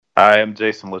I am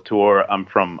Jason Latour. I'm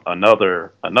from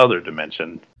another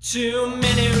dimension. Too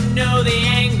many who know the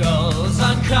angles,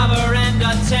 uncover and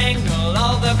untangle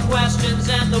all the questions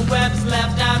and the webs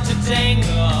left out to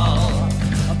dangle.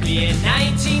 I'll be in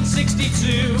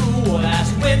 1962,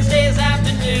 last Wednesday's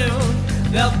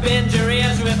afternoon. They'll bend your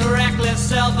ears with reckless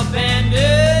self-abandon.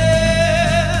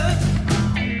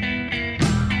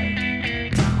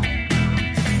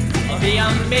 The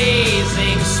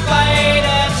amazing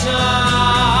Spider Talk.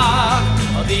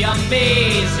 The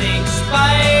amazing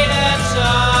Spider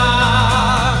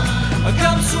Talk.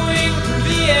 Come swing through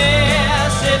the air,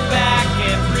 sit back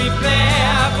and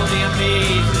prepare for the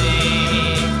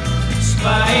amazing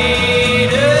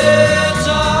Spider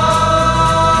Talk.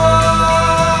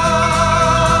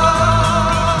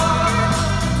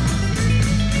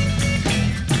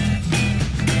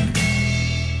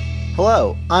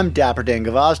 Hello, I'm Dapper Dan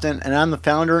Gvozden, and I'm the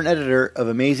founder and editor of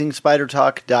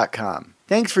AmazingSpiderTalk.com.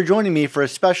 Thanks for joining me for a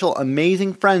special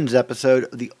Amazing Friends episode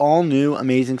of the all-new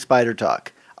Amazing Spider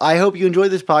Talk. I hope you enjoy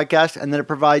this podcast and that it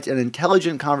provides an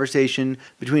intelligent conversation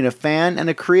between a fan and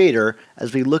a creator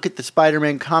as we look at the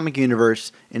Spider-Man comic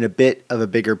universe in a bit of a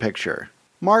bigger picture.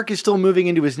 Mark is still moving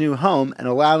into his new home and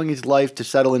allowing his life to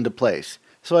settle into place,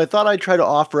 so I thought I'd try to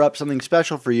offer up something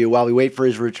special for you while we wait for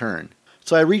his return.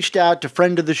 So I reached out to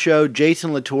friend of the show,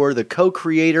 Jason Latour, the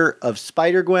co-creator of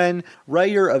Spider-Gwen,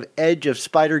 writer of Edge of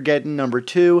Spider-Geddon number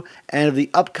 2, and of the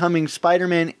upcoming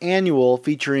Spider-Man Annual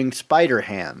featuring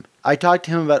Spider-Ham. I talked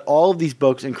to him about all of these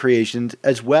books and creations,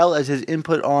 as well as his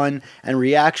input on and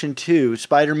reaction to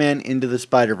Spider-Man Into the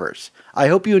Spider-Verse. I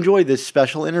hope you enjoyed this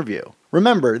special interview.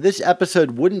 Remember, this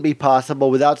episode wouldn't be possible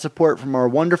without support from our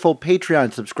wonderful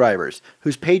Patreon subscribers,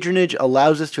 whose patronage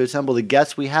allows us to assemble the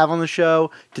guests we have on the show,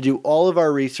 to do all of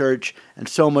our research, and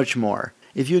so much more.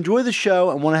 If you enjoy the show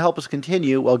and want to help us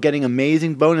continue while getting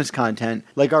amazing bonus content,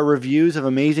 like our reviews of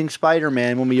Amazing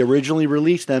Spider-Man when we originally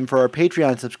released them for our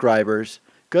Patreon subscribers,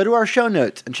 go to our show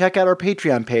notes and check out our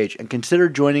Patreon page and consider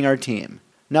joining our team.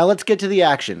 Now let's get to the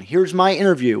action. Here's my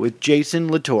interview with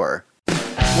Jason Latour.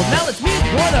 Well, now let's meet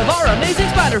one of our amazing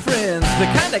spider friends, the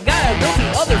kind of guy who goes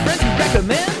to other friends who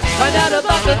recommend. Find out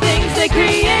about the things they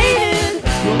created.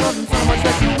 You'll love them so much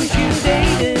that you wish you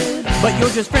dated. But you're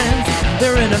just friends,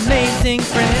 they're an amazing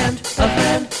friend. A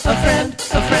friend, a friend,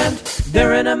 a friend,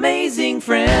 they're an amazing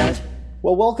friend.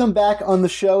 Well, welcome back on the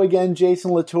show again,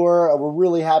 Jason Latour. We're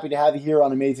really happy to have you here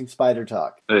on Amazing Spider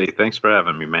Talk. Hey, thanks for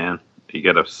having me, man. You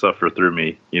got to suffer through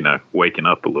me, waking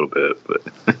up a little bit. But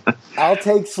I'll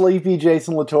take sleepy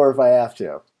Jason Latour if I have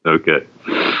to. Okay.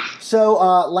 So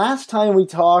last time we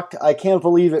talked, I can't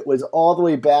believe it was all the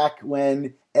way back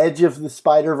when Edge of the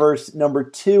Spider-Verse number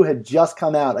 2 had just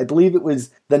come out. I believe it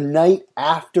was the night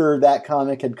after that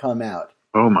comic had come out.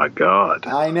 Oh, my God.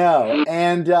 I know.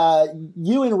 And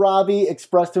you and Robbie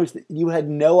expressed to us that you had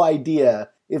no idea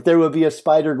if there would be a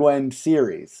Spider-Gwen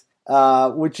series.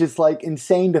 Which is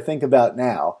insane to think about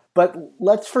now. But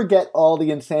let's forget all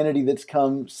the insanity that's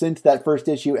come since that first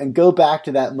issue and go back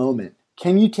to that moment.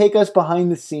 Can you take us behind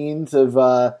the scenes of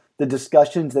the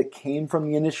discussions that came from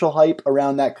the initial hype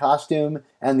around that costume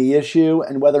and the issue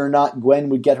and whether or not Gwen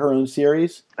would get her own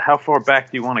series? How far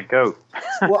back do you want to go?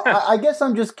 Well, I guess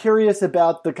I'm just curious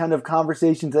about the kind of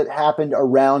conversations that happened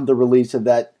around the release of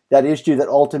that issue that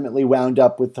ultimately wound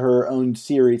up with her own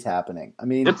series happening. I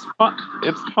mean, it's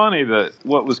funny that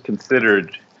what was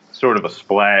considered sort of a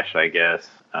splash, I guess,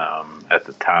 at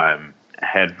the time,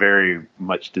 had very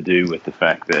much to do with the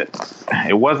fact that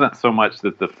it wasn't so much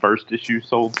that the first issue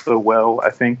sold so well.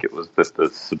 I think it was that the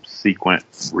subsequent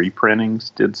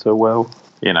reprintings did so well.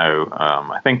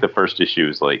 I think the first issue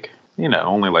is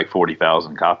only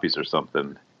 40,000 copies or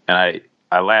something, and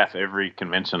I laugh every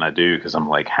convention I do because I'm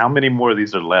like, how many more of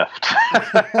these are left?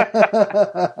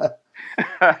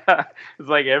 It's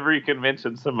like every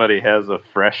convention somebody has a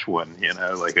fresh one,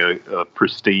 a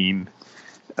pristine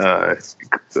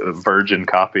virgin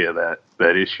copy of that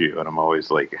issue. And I'm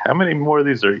always like, how many more of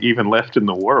these are even left in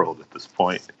the world at this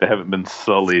point? They haven't been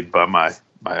sullied by my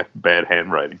bad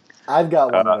handwriting. I've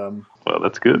got one of them. Well,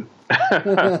 that's good.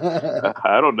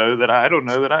 I don't know that I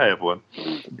have one.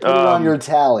 Put it on your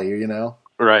tally,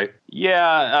 Right.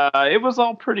 Yeah, it was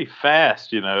all pretty fast,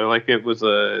 there was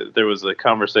a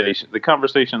conversation. The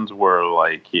conversations were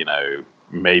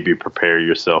maybe prepare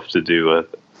yourself to do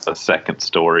a second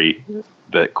story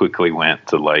that quickly went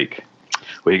to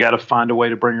you got to find a way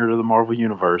to bring her to the Marvel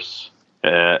Universe,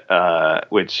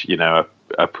 which,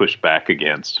 I pushed back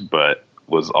against, but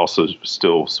was also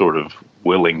still sort of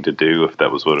willing to do if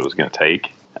that was what it was going to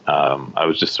take. I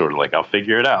was just sort of like, I'll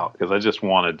figure it out, because I just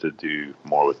wanted to do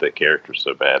more with that character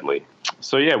so badly.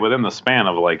 So yeah, within the span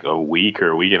of like a week or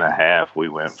a week and a half, we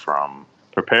went from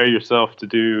prepare yourself to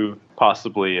do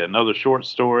possibly another short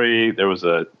story. There was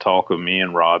a talk of me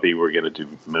and Robbie were going to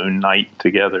do Moon Knight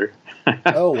together.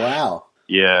 Oh, wow.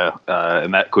 Yeah,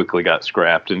 and that quickly got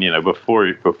scrapped. And,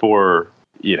 before,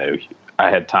 I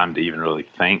had time to even really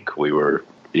think, we were,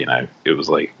 it was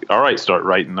like, all right, start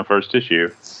writing the first issue.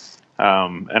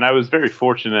 And I was very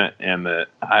fortunate in that,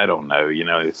 I don't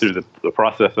know, through the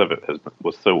process of it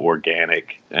was so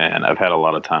organic, and I've had a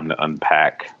lot of time to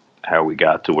unpack how we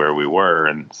got to where we were.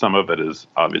 And some of it is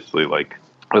obviously like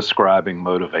ascribing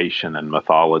motivation and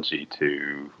mythology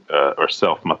to, or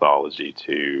self-mythology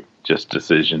to just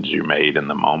decisions you made in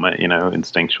the moment,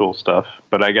 instinctual stuff.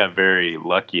 But I got very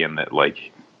lucky in that,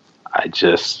 like, I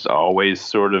just always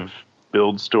sort of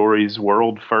build stories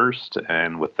world first.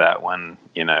 And with that one,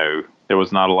 there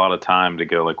was not a lot of time to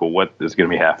go like, well, what is going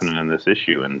to be happening in this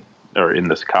issue or in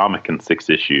this comic in 6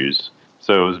 issues.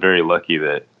 So it was very lucky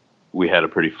that we had a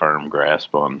pretty firm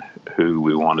grasp on who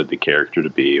we wanted the character to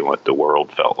be and what the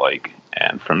world felt like.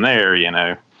 And from there,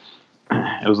 it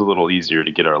was a little easier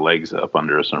to get our legs up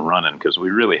under us and running, because we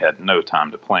really had no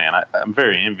time to plan. I'm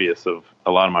very envious of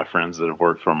a lot of my friends that have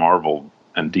worked for Marvel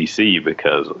and DC,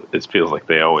 because it feels like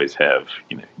they always have,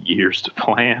 years to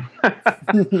plan.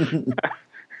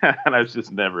 And I've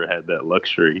just never had that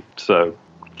luxury. So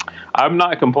I'm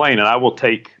not complaining. I will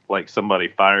take like somebody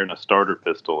firing a starter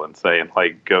pistol and saying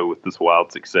like, go with this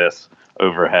wild success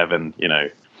over having,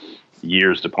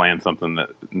 years to plan something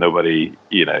that nobody,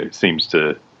 seems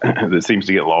to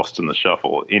get lost in the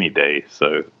shuffle any day.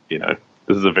 So,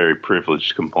 this is a very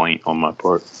privileged complaint on my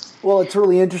part. Well, it's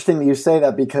really interesting that you say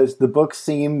that, because the book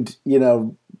seemed,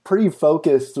 pretty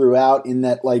focused throughout, in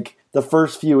that like the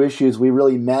first few issues we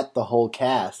really met the whole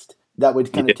cast that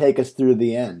would kind of take us through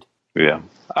the end. Yeah.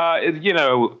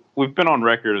 We've been on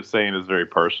record of saying it's very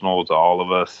personal to all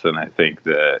of us. And I think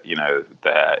that,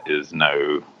 that is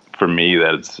for me,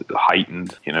 that's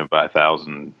heightened, by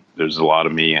 1,000. There's a lot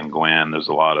of me and Gwen. There's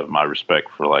a lot of my respect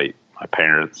for like my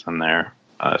parents in there,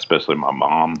 especially my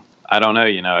mom. I don't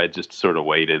know, I just sort of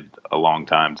waited a long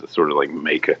time to sort of like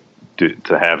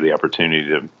to have the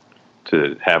opportunity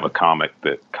to have a comic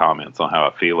that comments on how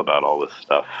I feel about all this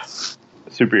stuff.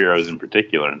 Superheroes in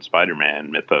particular, and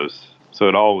Spider-Man, mythos. So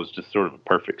it all was just sort of a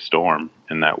perfect storm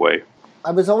in that way.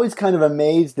 I was always kind of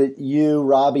amazed that you,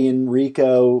 Robbie, and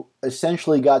Rico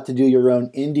essentially got to do your own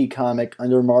indie comic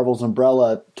under Marvel's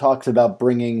umbrella. Talks about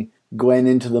bringing Gwen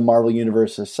into the Marvel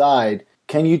Universe's side.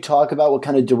 Can you talk about what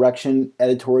kind of direction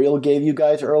editorial gave you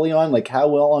guys early on? Like, how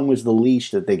long was the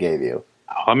leash that they gave you?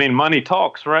 I mean, money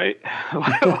talks, right?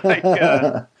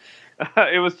 It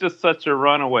was just such a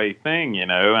runaway thing,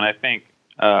 and I think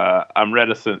I'm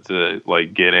reticent to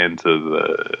like get into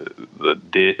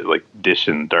the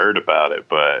dishing dirt about it,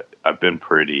 but I've been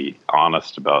pretty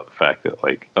honest about the fact that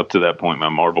like up to that point, my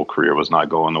Marvel career was not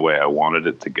going the way I wanted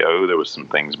it to go. There was some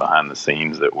things behind the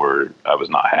scenes that I was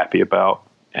not happy about,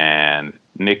 and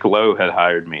Nick Lowe had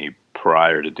hired me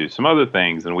prior to do some other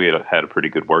things, and we had a pretty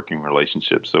good working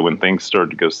relationship. So when things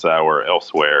started to go sour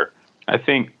elsewhere, I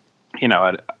think,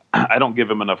 I don't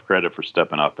give him enough credit for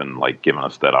stepping up and like giving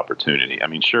us that opportunity. I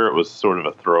mean, sure, it was sort of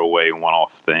a throwaway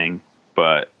one-off thing,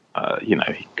 but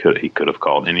he could have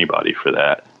called anybody for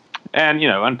that. And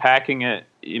unpacking it,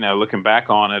 looking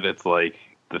back on it, it's like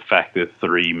the fact that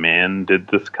 3 men did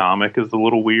this comic is a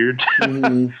little weird.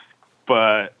 Mm-hmm.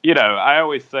 But, I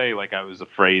always say, like, I was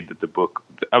afraid that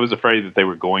they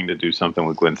were going to do something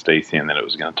with Gwen Stacy and that it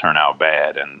was going to turn out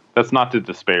bad. And that's not to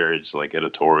disparage, like,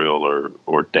 editorial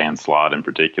or Dan Slott in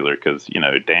particular, because,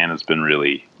 Dan has been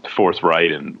really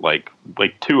forthright and, like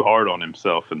too hard on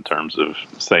himself in terms of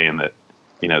saying that,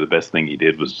 the best thing he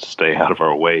did was to stay out of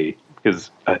our way.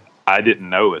 Because I didn't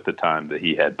know at the time that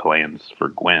he had plans for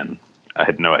Gwen. I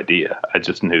had no idea. I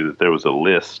just knew that there was a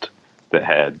list that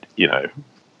had,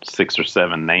 6 or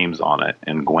 7 names on it,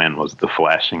 and Gwen was the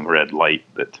flashing red light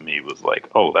that to me was like,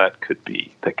 oh, that could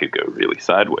go really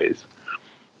sideways.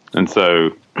 And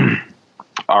so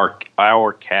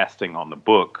our casting on the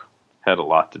book had a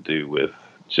lot to do with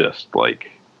just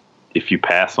like, if you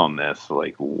pass on this,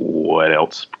 like what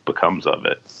else becomes of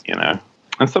it,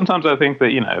 And sometimes I think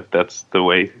that, if that's the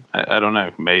way, I don't know,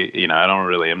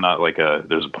 I'm not like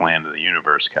there's a plan to the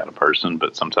universe kind of person,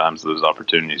 but sometimes those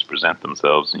opportunities present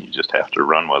themselves and you just have to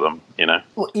run with them,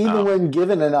 Well, even when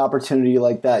given an opportunity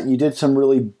like that, you did some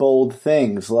really bold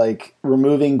things, like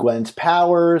removing Gwen's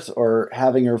powers or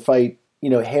having her fight,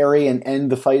 Harry and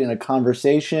end the fight in a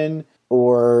conversation.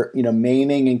 or,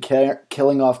 maiming and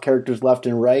killing off characters left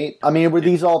and right? I mean, were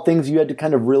these all things you had to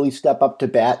kind of really step up to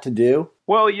bat to do?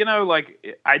 Well,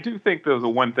 I do think the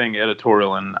one thing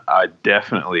editorial and I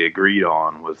definitely agreed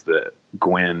on was that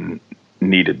Gwen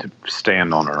needed to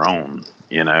stand on her own.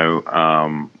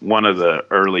 One of the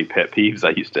early pet peeves I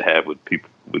used to have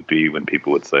would be when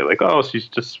people would say, like, oh, she's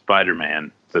just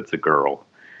Spider-Man that's a girl.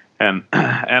 And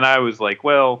I was like,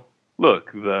 well,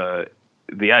 look,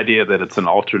 the idea that it's an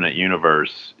alternate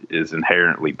universe is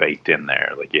inherently baked in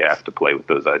there. Like, you have to play with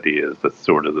those ideas. That's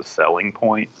sort of the selling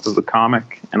point of the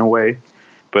comic in a way.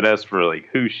 But as for like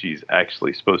who she's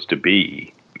actually supposed to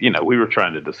be, we were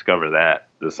trying to discover that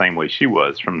the same way she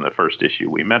was from the first issue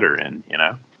we met her in,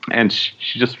 and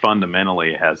she just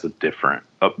fundamentally has a different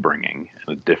upbringing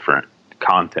and a different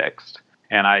context.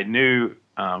 And I knew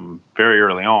very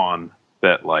early on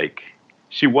that like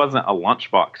she wasn't a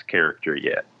lunchbox character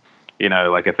yet.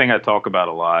 Like a thing I talk about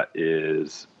a lot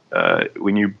is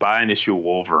when you buy an issue of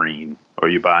Wolverine or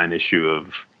you buy an issue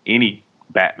of any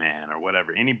Batman or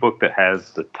whatever, any book that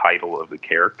has the title of the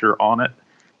character on it,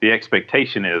 the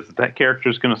expectation is that character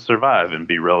is going to survive and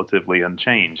be relatively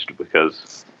unchanged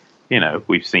because,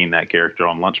 we've seen that character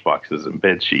on lunchboxes and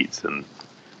bed sheets and,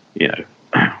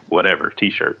 whatever,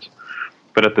 T-shirts.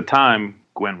 But at the time,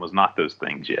 Gwen was not those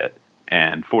things yet.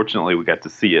 And fortunately, we got to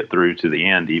see it through to the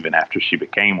end, even after she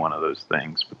became one of those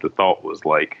things. But the thought was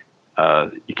like,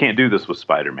 you can't do this with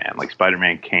Spider-Man. Like,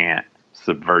 Spider-Man can't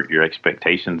subvert your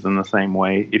expectations in the same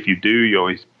way. If you do, you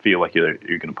always feel like you're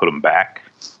going to put them back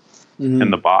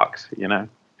in the box,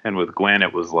 And with Gwen,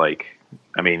 it was like,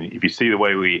 I mean, if you see the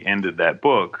way we ended that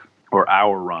book, or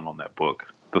our run on that book,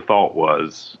 the thought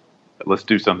was, let's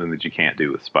do something that you can't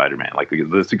do with Spider-Man. Like,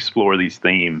 let's explore these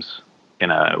themes in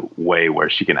a way where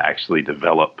she can actually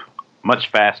develop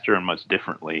much faster and much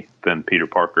differently than Peter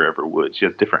Parker ever would. She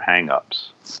has different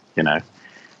hang-ups, and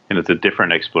it's a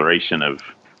different exploration of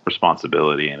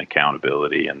responsibility and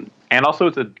accountability. And also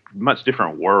it's a much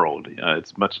different world.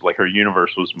 It's much like her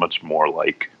universe was much more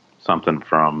like something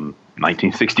from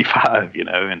 1965,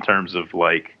 in terms of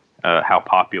like how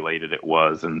populated it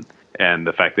was and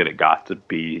the fact that it got to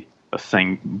be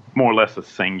more or less a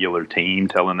singular team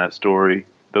telling that story.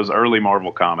 Those early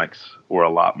Marvel comics were a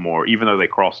lot more, even though they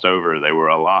crossed over, they were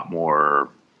a lot more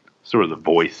sort of the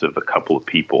voice of a couple of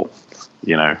people,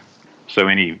 So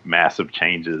any massive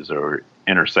changes or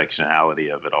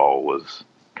intersectionality of it all was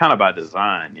kind of by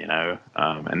design,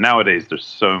 And nowadays there's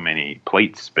so many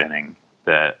plates spinning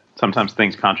that sometimes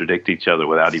things contradict each other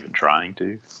without even trying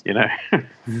to,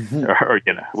 or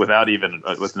without even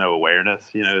with no awareness.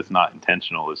 It's not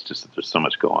intentional. It's just that there's so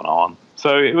much going on.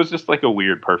 So it was just like a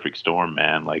weird perfect storm,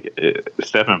 man. Like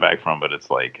stepping back from it, it's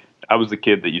like I was the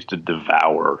kid that used to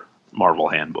devour Marvel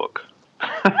Handbook,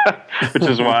 which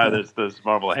is why there's those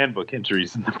Marvel Handbook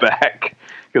entries in the back,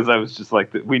 because I was just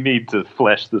like, we need to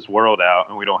flesh this world out,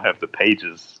 and we don't have the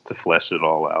pages to flesh it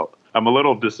all out. I'm a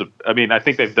little I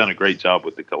think they've done a great job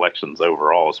with the collections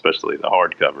overall, especially the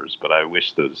hardcovers, but I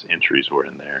wish those entries were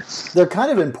in there. They're kind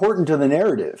of important to the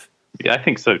narrative. Yeah, I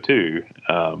think so too.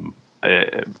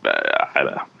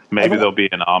 Maybe there'll be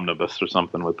an omnibus or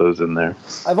something with those in there.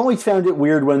 I've always found it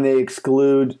weird when they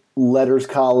exclude letters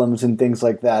columns and things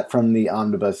like that from the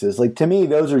omnibuses. Like, to me,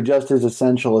 those are just as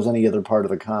essential as any other part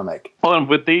of the comic. Well, and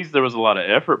with these, there was a lot of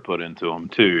effort put into them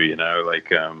too,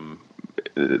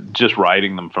 just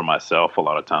writing them for myself a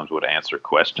lot of times would answer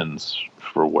questions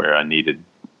for where I needed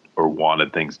or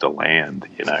wanted things to land,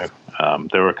 There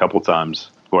were a couple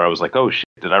times where I was like, oh shit,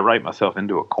 did I write myself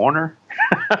into a corner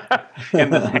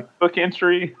in the book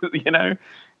entry?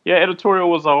 Yeah, editorial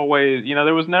was always,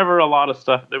 there was never a lot of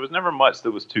stuff. There was never much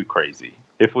that was too crazy.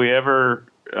 If we ever,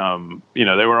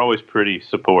 they were always pretty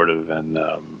supportive and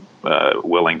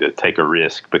willing to take a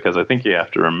risk, because I think you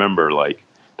have to remember, like,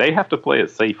 they have to play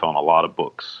it safe on a lot of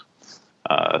books.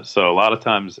 So a lot of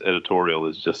times editorial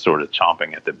is just sort of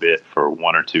chomping at the bit for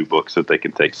one or two books that they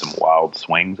can take some wild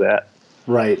swings at.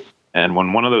 Right. And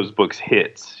when one of those books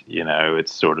hits,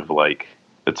 it's sort of like,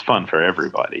 it's fun for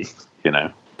everybody,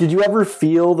 Did you ever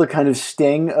feel the kind of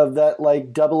sting of that,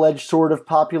 like, double-edged sword of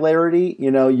popularity?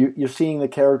 You're seeing the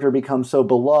character become so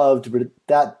beloved, but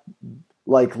that,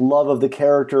 like, love of the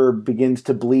character begins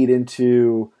to bleed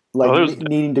into, like,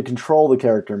 needing to control the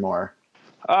character more.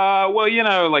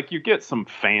 Well, like, you get some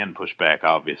fan pushback,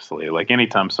 obviously. Like,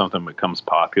 anytime something becomes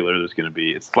popular, there's going to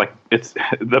be, it's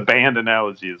the band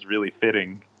analogy is really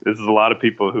fitting. There's a lot of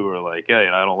people who are like, hey,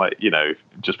 I don't like,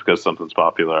 just because something's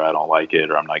popular, I don't like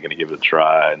it, or I'm not going to give it a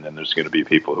try. And then there's going to be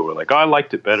people who are like, oh, I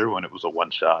liked it better when it was a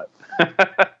one shot.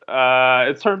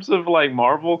 In terms of, like,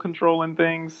 Marvel controlling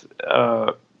things,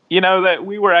 that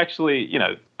we were actually,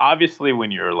 obviously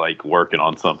when you're like working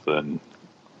on something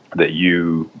that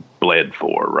you bled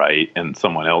for, right, and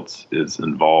someone else is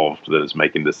involved that is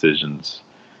making decisions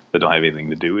that don't have anything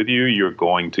to do with you, you're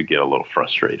going to get a little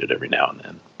frustrated every now and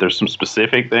then. There's some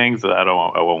specific things that I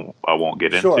won't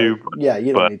get into. Yeah,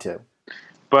 you don't need to.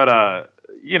 But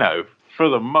for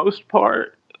the most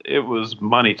part, it was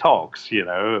money talks.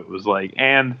 It was like,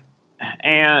 and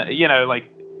like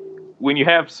when you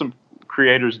have some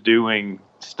creators doing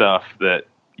stuff that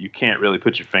you can't really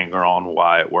put your finger on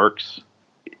why it works.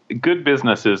 Good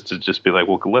business is to just be like,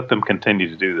 well, let them continue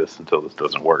to do this until this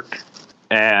doesn't work.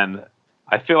 And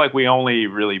I feel like we only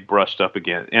really brushed up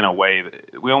against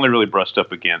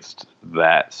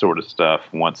that sort of stuff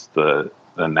once the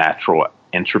natural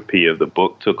entropy of the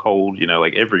book took hold.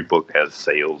 Like every book has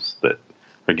sales that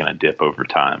are going to dip over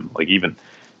time. Like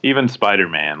even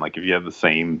Spider-Man, like if you have the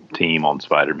same team on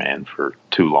Spider-Man for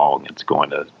too long, it's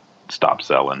going to stop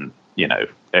selling,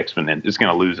 it's going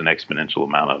to lose an exponential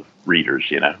amount of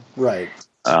readers, Right.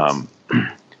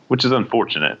 Which is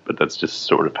unfortunate, but that's just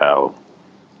sort of how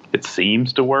it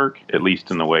seems to work, at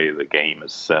least in the way the game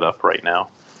is set up right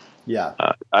now. Yeah.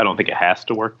 I don't think it has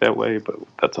to work that way, but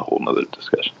that's a whole nother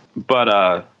discussion.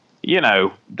 But,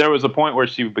 there was a point where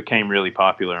she became really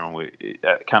popular, and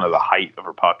at kind of the height of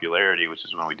her popularity, which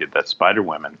is when we did that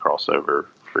Spider-Women crossover,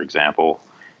 for example.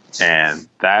 And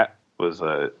that was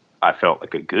I felt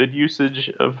like a good usage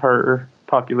of her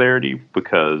popularity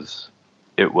because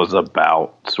it was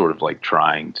about sort of like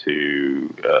trying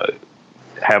to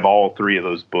have all three of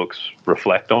those books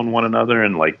reflect on one another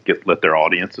and like let their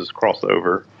audiences cross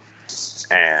over.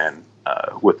 And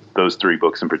with those three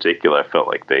books in particular, I felt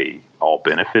like they all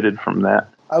benefited from that.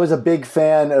 I was a big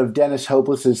fan of Dennis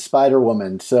Hopeless's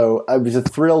Spider-Woman, so I was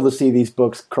thrilled to see these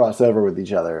books cross over with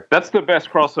each other. That's the best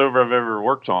crossover I've ever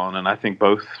worked on, and I think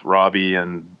both Robbie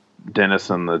and Dennis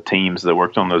and the teams that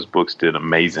worked on those books did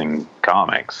amazing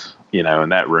comics. In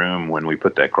that room when we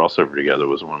put that crossover together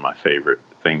was one of my favorite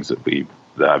things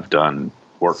that I've done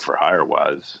work for hire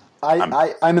wise.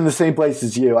 I'm in the same place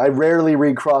as you. I rarely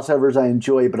read crossovers I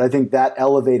enjoy, but I think that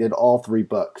elevated all three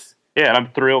books. Yeah, and I'm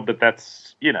thrilled that that's,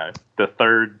 the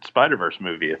third Spider-Verse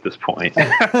movie at this point.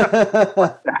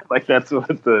 Like that's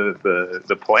what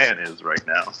the plan is right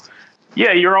now.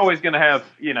 Yeah, you're always going to have,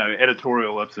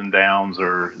 editorial ups and downs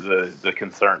or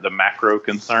the macro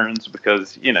concerns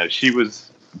because, she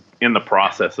was in the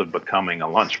process of becoming a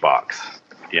lunchbox.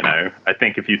 I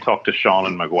think if you talk to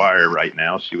Seanan McGuire right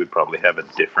now, she would probably have a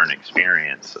different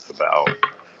experience about,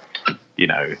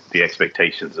 the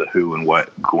expectations of who and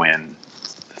what Gwen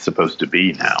is supposed to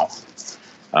be now.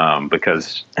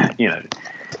 Because,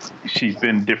 she's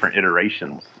been different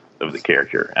iterations of the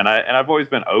character. And I've always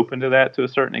been open to that to a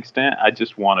certain extent. I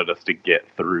just wanted us to get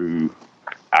through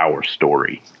our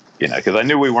story, because I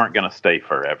knew we weren't going to stay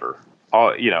forever.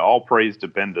 All praise to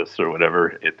Bendis or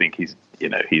whatever. I think he's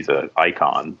an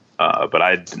icon. But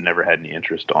I never had any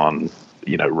interest on,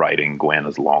 writing Gwen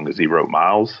as long as he wrote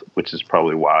Miles, which is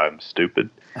probably why I'm stupid.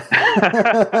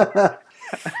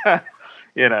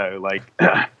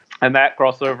 And that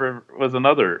crossover was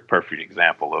another perfect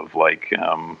example of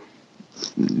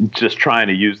just trying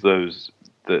to use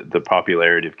the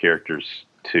popularity of characters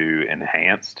to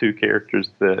enhance two characters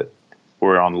that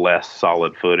were on less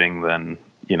solid footing than,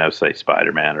 say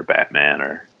Spider-Man or Batman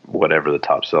or whatever the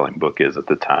top selling book is at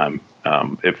the time.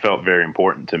 It felt very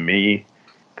important to me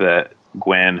that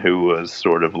Gwen, who was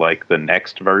sort of like the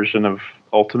next version of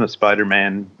Ultimate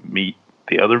Spider-Man, meet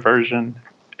the other version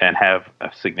and have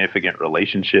a significant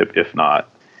relationship. If not,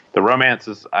 the romance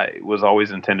was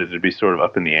always intended to be sort of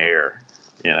up in the air,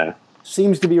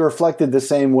 Seems to be reflected the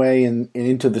same way in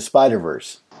Into the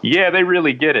Spider-Verse. Yeah, they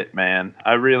really get it, man.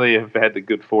 I really have had the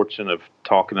good fortune of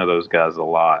talking to those guys a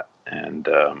lot. And,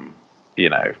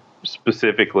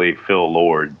 specifically Phil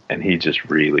Lord, and he just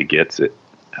really gets it.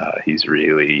 He's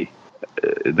really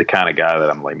the kind of guy that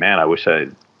I'm like, man, I wish I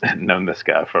had known this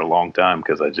guy for a long time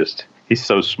because he's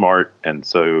so smart and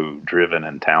so driven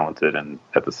and talented and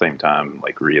at the same time,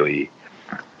 like really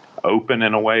open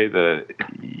in a way that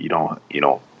you don't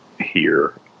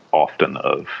hear often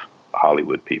of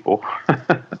Hollywood people.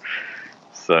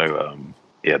 So,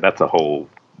 that's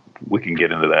we can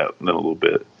get into that in a little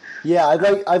bit. Yeah,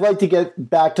 I'd like to get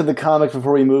back to the comic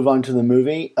before we move on to the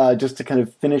movie, just to kind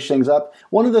of finish things up.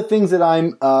 One of the things that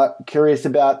I'm curious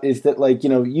about is that,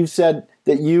 you've said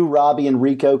that you, Robbie, and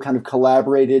Rico kind of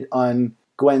collaborated on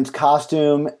Gwen's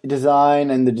costume design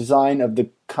and the design of the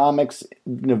comics,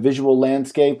 visual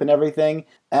landscape and everything.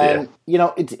 And,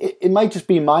 it might just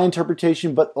be my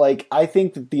interpretation, but, like, I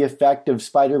think that the effect of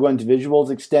Spider-Gwen's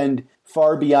visuals extend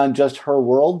far beyond just her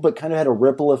world, but kind of had a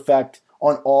ripple effect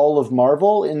on all of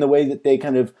Marvel in the way that they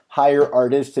kind of hire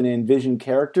artists and envision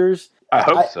characters. I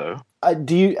hope so. How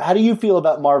do you feel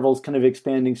about Marvel's kind of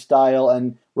expanding style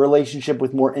and relationship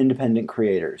with more independent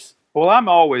creators? Well, I'm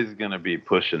always going to be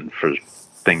pushing for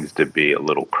things to be a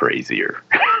little crazier.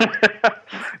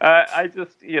 I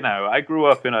just, I grew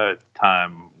up in a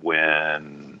time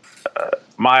when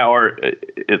my art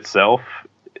itself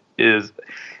is,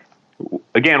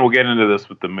 again, we'll get into this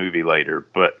with the movie later,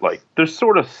 but like there's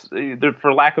sort of,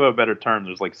 for lack of a better term,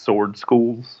 there's like sword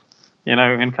schools,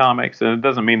 in comics. And it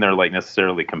doesn't mean they're like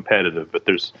necessarily competitive, but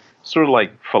there's sort of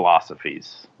like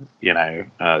philosophies,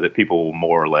 that people will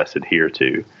more or less adhere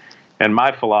to. And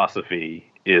my philosophy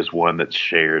is one that's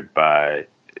shared by,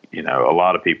 a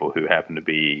lot of people who happen to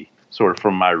be sort of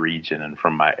from my region and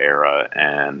from my era.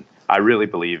 And I really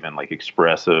believe in like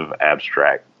expressive,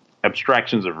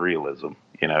 abstractions of realism,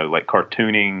 like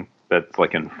cartooning that's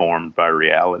like informed by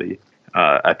reality.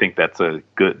 I think that's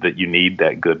that you need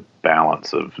that good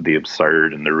balance of the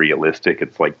absurd and the realistic.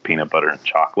 It's like peanut butter and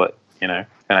chocolate, and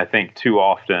I think too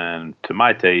often, to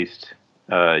my taste,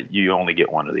 you only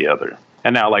get one or the other.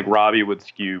 And now, like, Robbie would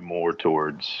skew more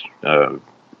towards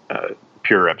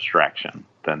pure abstraction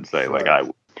than, say, like I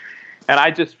would. And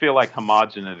I just feel like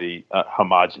homogeneity,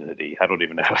 I don't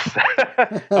even know how to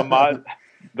say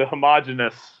the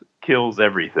homogeneous kills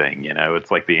everything,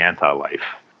 It's like the anti-life.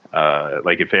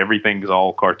 Like, if everything's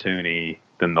all cartoony,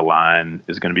 then the line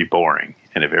is going to be boring.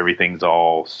 And if everything's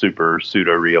all super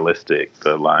pseudo-realistic,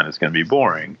 the line is going to be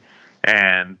boring.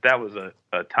 And that was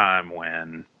a time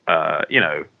when,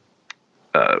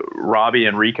 Robbie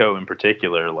and Rico in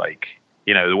particular, like,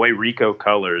 the way Rico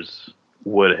colors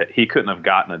he couldn't have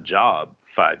gotten a job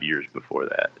 5 years before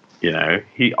that.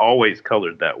 He always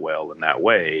colored that well in that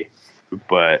way,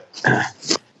 but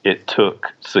it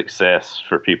took success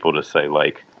for people to say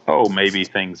like, oh, maybe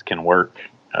things can work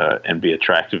and be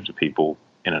attractive to people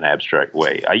in an abstract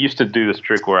way. I used to do this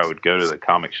trick where I would go to the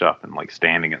comic shop and like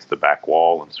stand against the back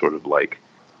wall and sort of like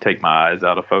take my eyes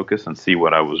out of focus and see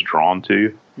what I was drawn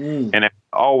to. And it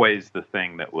was always the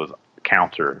thing that was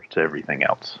counter to everything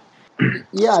else.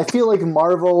 Yeah, I feel like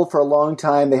Marvel, for a long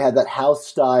time, they had that house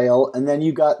style, and then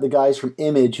you got the guys from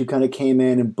Image who kind of came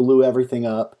in and blew everything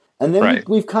up. And then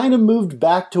we've kind of moved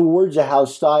back towards a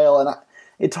house style, and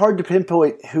it's hard to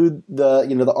pinpoint who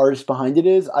the artist behind it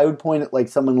is. I would point at like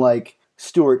someone like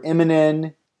Stuart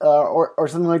Immonen or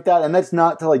something like that, and that's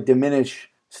not to like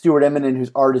diminish Stuart Immonen,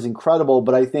 whose art is incredible,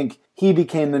 but I think he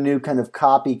became the new kind of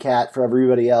copycat for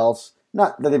everybody else.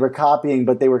 Not that they were copying,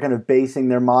 but they were kind of basing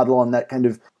their model on that kind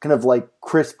of like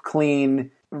crisp,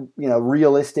 clean,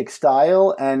 realistic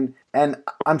style. And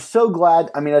I'm so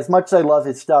glad. I mean, as much as I love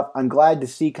his stuff, I'm glad to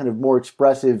see kind of more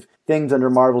expressive things under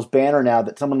Marvel's banner now,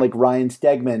 that someone like Ryan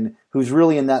Stegman, who's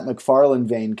really in that McFarlane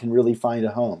vein, can really find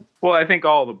a home. Well, I think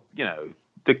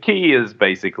the key is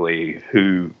basically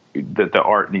that the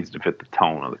art needs to fit the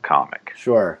tone of the comic.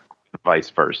 Sure. Vice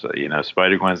versa.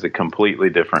 Spider-Gwen's a completely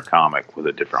different comic with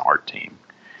a different art team.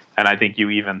 And I think you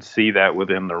even see that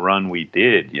within the run we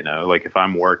did, like if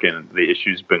I'm working, the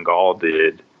issues Bengal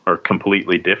did are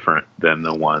completely different than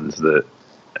the ones that,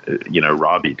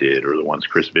 Robbie did, or the ones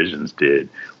Chris Visions did,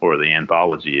 or the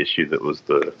anthology issue that was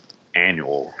the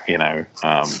annual,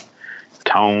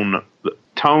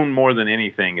 tone more than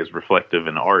anything is reflective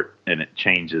in art, and it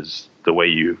changes the way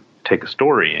you take a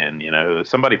story in.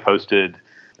 Somebody posted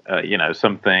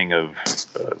something of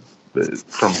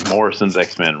from Morrison's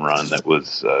X-Men run that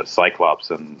was Cyclops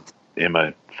and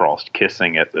Emma Frost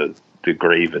kissing at the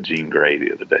grave of Jean Grey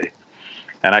the other day.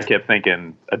 And I kept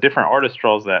thinking, a different artist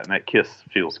draws that, and that kiss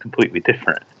feels completely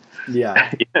different.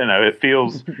 Yeah. It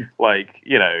feels like,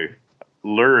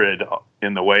 lurid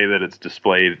in the way that it's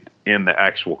displayed in the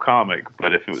actual comic.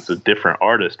 But if it was a different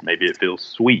artist, maybe it feels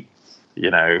sweet,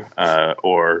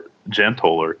 or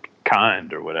gentle or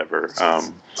kind or whatever.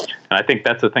 And I think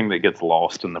that's the thing that gets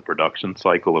lost in the production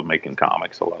cycle of making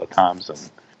comics a lot of times.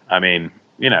 And I mean,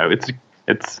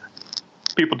 it's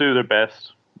people do their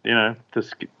best, to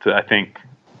I think,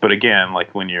 but again,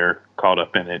 like when you're caught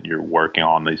up in it, you're working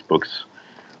on these books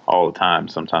all the time.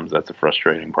 Sometimes that's a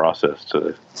frustrating process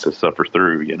to suffer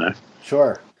through,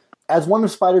 Sure. As one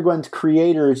of Spider-Gwen's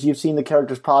creators, you've seen the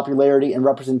character's popularity and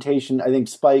representation, I think,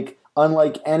 spike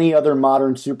unlike any other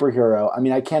modern superhero. I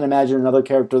mean, I can't imagine another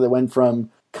character that went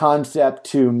from concept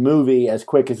to movie as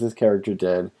quick as this character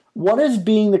did. What does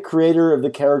being the creator of the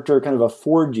character kind of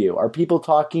afford you? Are people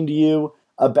talking to you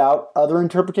about other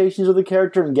interpretations of the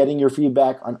character and getting your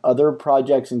feedback on other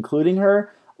projects, including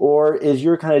her? Or is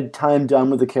your kind of time done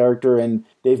with the character and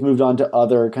they've moved on to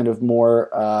other kind of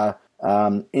more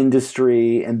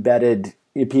industry embedded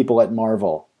people at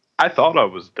Marvel? I thought I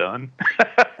was done.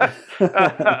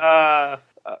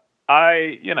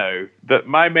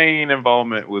 My main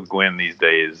involvement with Gwen these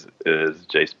days is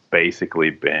just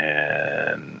basically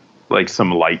been like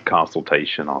some light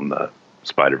consultation on the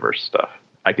Spider-Verse stuff.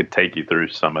 I could take you through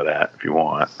some of that if you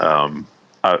want,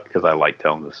 because I like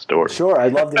telling this story. Sure,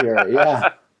 I'd love to hear it.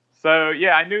 Yeah. So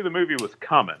yeah, I knew the movie was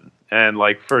coming, and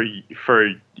like for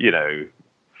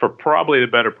probably the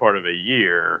better part of a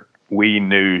year, we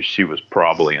knew she was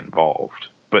probably involved,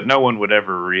 but no one would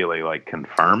ever really like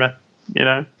confirm it, you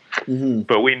know. Mm-hmm.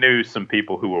 But we knew some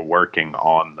people who were working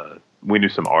on we knew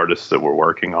some artists that were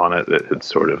working on it that had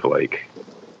sort of like,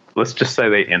 let's just say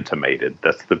they intimated.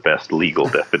 That's the best legal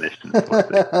definition.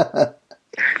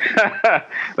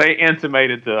 They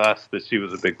intimated to us that she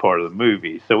was a big part of the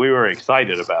movie. So we were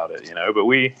excited about it, you know, but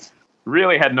we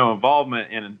really had no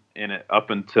involvement in it up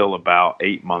until about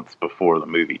 8 months before the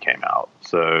movie came out.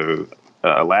 So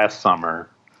last summer,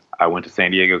 I went to San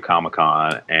Diego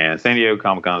Comic-Con, and San Diego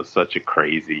Comic-Con is such a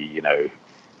crazy, you know,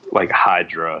 like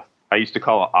Hydra. I used to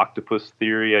call it octopus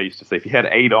theory. I used to say if you had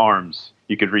 8 arms,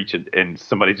 you could reach it, and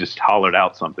somebody just hollered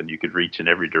out something, you could reach in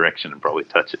every direction and probably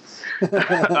touch it.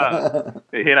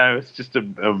 You know, it's just a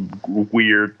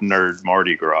weird nerd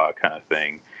Mardi Gras kind of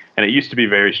thing. And it used to be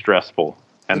very stressful.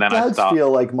 And then I stopped. It does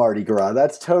feel like Mardi Gras.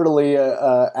 That's totally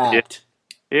apt.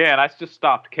 Yeah, and I just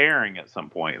stopped caring at some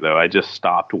point, though. I just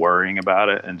stopped worrying about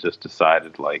it and just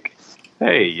decided, like,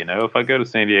 hey, you know, if I go to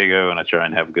San Diego and I try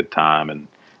and have a good time and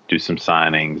do some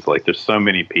signings, like, there's so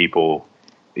many people,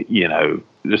 you know,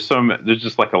 there's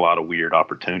just like a lot of weird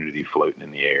opportunity floating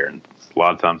in the air, and a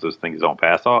lot of times those things don't pay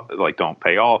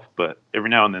off, but every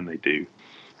now and then they do.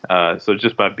 So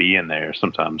just by being there,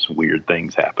 sometimes weird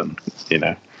things happen, you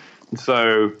know.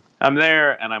 So I'm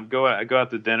there, and I go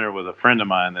out to dinner with a friend of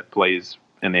mine that plays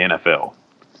in the NFL.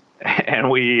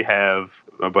 And we have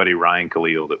my buddy Ryan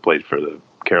Khalil that played for the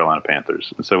Carolina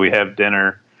Panthers. And so we have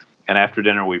dinner, and after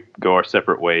dinner we go our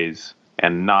separate ways.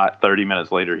 And not 30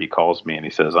 minutes later, he calls me and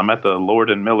he says, I'm at the Lord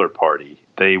and Miller party.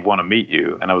 They want to meet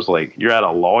you. And I was like, you're at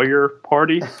a lawyer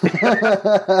party?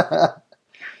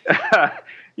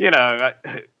 You know,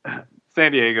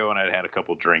 San Diego, and I'd had a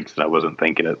couple drinks and I wasn't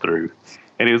thinking it through.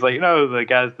 And he was like, you know, the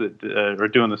guys that are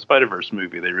doing the Spider-Verse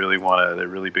movie, they're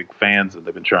really big fans, and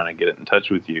they've been trying to get in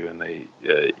touch with you, and they,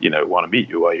 want to meet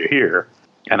you while you're here.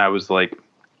 And I was like,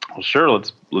 well, sure,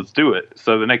 let's do it.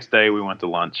 So the next day we went to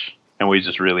lunch, and we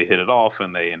just really hit it off,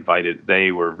 and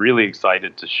they were really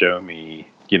excited to show me,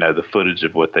 you know, the footage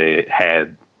of what they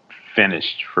had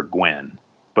finished for Gwen.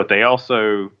 But they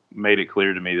also made it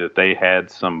clear to me that they had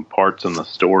some parts in the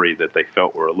story that they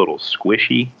felt were a little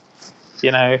squishy. You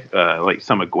know, like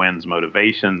some of Gwen's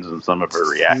motivations and some of her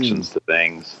reactions to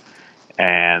things.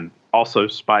 And also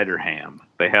Spider-Ham.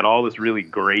 They had all this really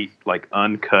great, like,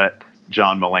 uncut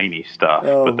John Mulaney stuff.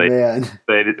 Oh, man.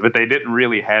 But they didn't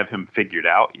really have him figured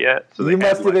out yet. So you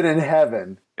must have been in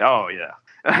heaven. Oh, yeah.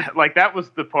 Like, that was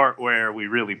the part where we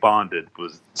really bonded.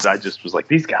 I just was like,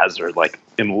 these guys are, like,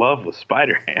 in love with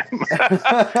Spider-Ham.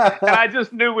 And I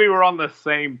just knew we were on the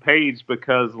same page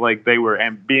because, like, they were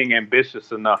being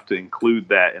ambitious enough to include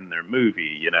that in their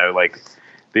movie, you know, like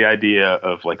the idea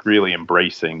of, like, really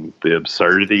embracing the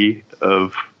absurdity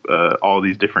of all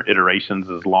these different iterations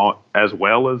as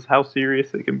well as how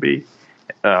serious it can be.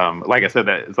 Like I said,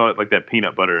 it's like that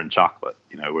peanut butter and chocolate,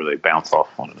 you know, where they bounce off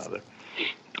one another.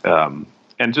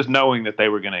 And just knowing that they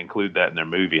were going to include that in their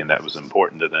movie and that was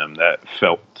important to them, that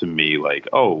felt to me like,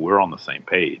 oh, we're on the same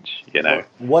page, you know.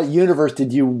 What universe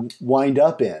did you wind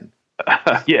up in?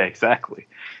 Yeah, exactly.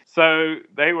 So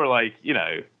they were like, you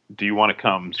know, do you want to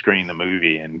come screen the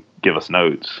movie and give us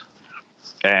notes?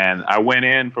 And I went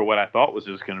in for what I thought was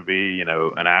just going to be, you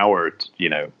know, an hour, you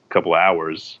know, a couple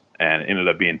hours, and it ended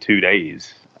up being 2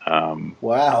 days.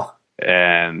 Wow.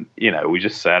 And, you know, we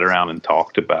just sat around and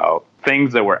talked about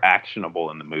things that were actionable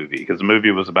in the movie, because the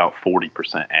movie was about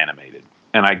 40% animated.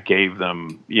 And I gave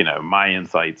them, you know, my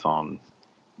insights on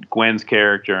Gwen's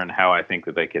character and how I think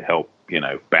that they could help, you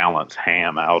know, balance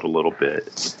Ham out a little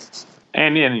bit.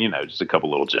 And then, you know, just a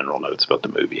couple little general notes about the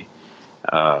movie.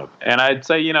 And I'd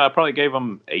say, you know, I probably gave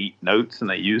them 8 notes and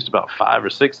they used about 5 or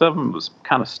 6 of them. It was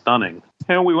kind of stunning.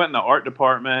 And we went in the art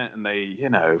department and they, you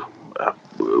know,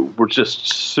 were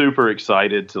just super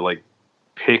excited to, like,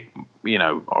 pick, you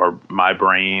know, my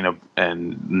brain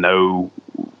and know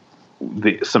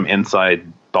some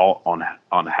inside thought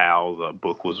on how the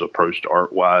book was approached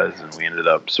art wise, and we ended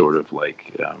up sort of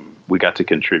like we got to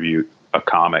contribute a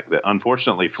comic that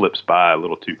unfortunately flips by a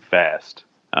little too fast.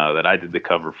 That I did the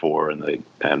cover for,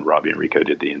 and Robbie and Rico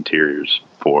did the interiors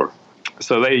for.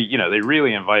 So they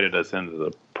really invited us into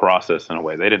the process in a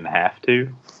way they didn't have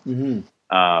to. Mm-hmm.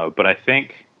 But I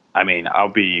think, I'll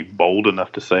be bold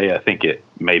enough to say I think it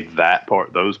made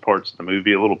those parts of the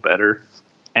movie a little better.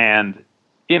 And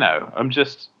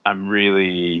I'm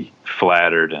really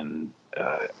flattered and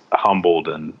humbled,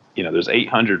 and there's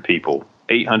 800 people,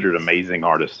 800 amazing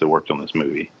artists that worked on this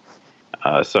movie.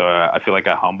 So I feel like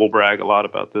I humble brag a lot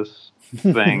about this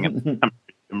thing.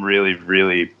 I'm really,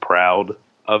 really proud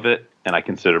of it, and I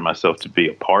consider myself to be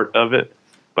a part of it.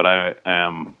 But I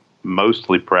am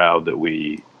mostly proud that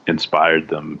we inspired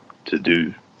them to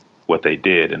do what they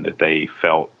did, and that they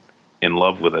felt in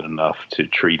love with it enough to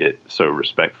treat it so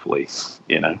respectfully,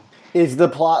 Is the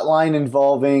plot line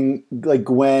involving like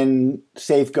Gwen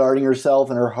safeguarding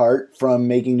herself and her heart from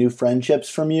making new friendships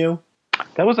from you?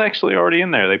 That was actually already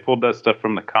in there. They pulled that stuff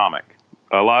from the comic.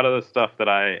 A lot of the stuff that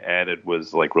I added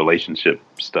was like relationship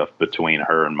stuff between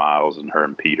her and Miles and her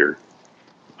and Peter.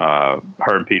 Her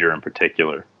and Peter in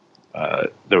particular.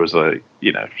 There was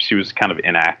she was kind of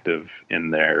inactive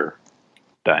in their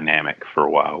dynamic for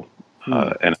a while.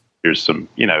 And there's some,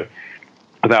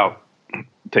 without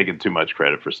taking too much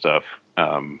credit for stuff,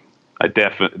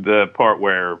 the part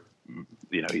where,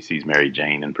 he sees Mary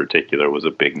Jane in particular was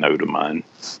a big note of mine.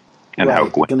 And right. how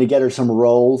Gwen, going to get her some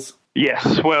roles.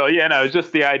 Yes. Well, it's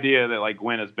just the idea that like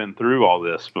Gwen has been through all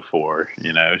this before.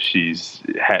 She's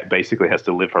basically has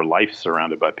to live her life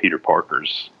surrounded by Peter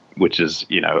Parkers, which is,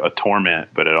 a torment,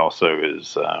 but it also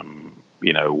is,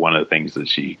 one of the things that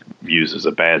she views as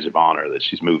a badge of honor that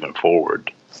she's moving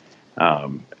forward.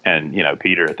 And,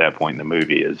 Peter at that point in the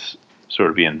movie is sort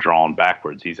of being drawn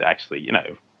backwards. He's actually,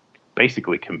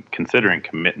 basically considering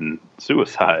committing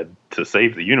suicide to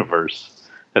save the universe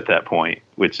at that point,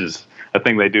 which is a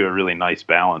thing they do a really nice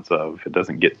balance of. It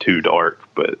doesn't get too dark,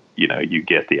 but, you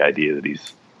get the idea that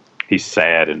he's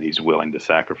sad and he's willing to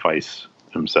sacrifice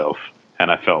himself.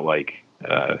 And I felt like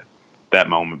that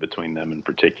moment between them in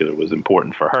particular was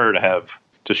important for her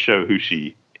to show who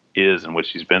she is and what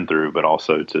she's been through, but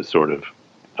also to sort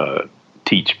of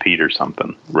teach Peter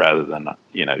something rather than,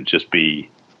 just be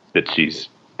that she's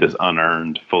this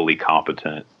unearned, fully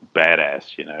competent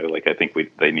badass, like I think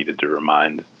they needed to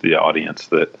remind the audience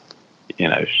that,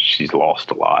 she's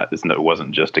lost a lot. It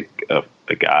wasn't just a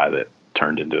guy that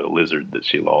turned into a lizard that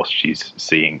she lost.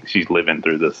 She's living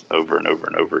through this over and over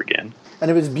and over again.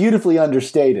 And it was beautifully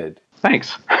understated.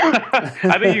 Thanks.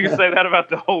 I think you can say that about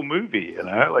the whole movie,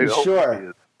 Like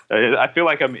sure. I feel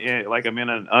like I'm in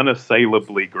an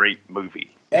unassailably great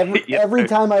movie. Every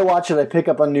time I watch it, I pick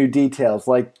up on new details.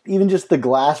 Like even just the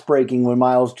glass breaking when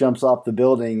Miles jumps off the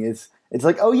building it's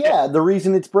like, oh yeah, the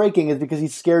reason it's breaking is because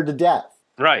he's scared to death.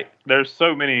 Right. There's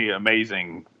so many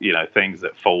amazing, things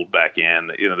that fold back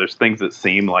in. There's things that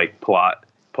seem like plot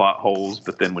holes,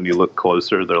 but then when you look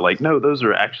closer, they're like, no, those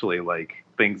are actually like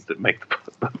things that make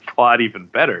the plot even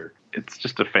better. It's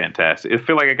just a fantastic. I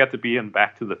feel like I got to be in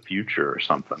Back to the Future or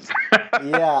something.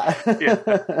 Yeah.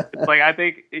 It's like I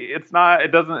think it's not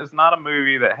a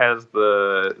movie that has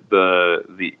the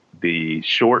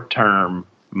short-term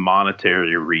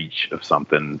monetary reach of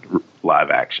something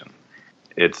live action.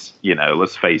 It's,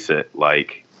 let's face it,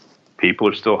 like people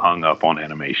are still hung up on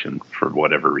animation for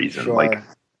whatever reason. Sure. Like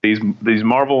these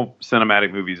Marvel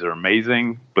cinematic movies are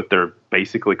amazing, but they're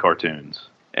basically cartoons,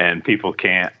 and people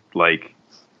can't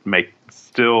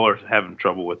still are having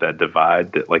trouble with that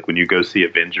divide that like when you go see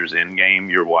Avengers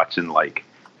Endgame, you're watching like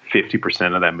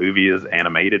 50% of that movie is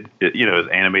animated, is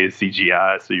animated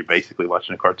CGI. So you're basically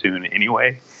watching a cartoon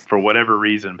anyway. For whatever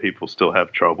reason, people still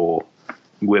have trouble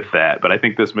with that. But I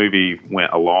think this movie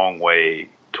went a long way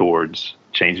towards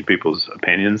changing people's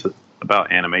opinions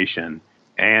about animation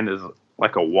and is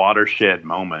like a watershed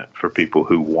moment for people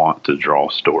who want to draw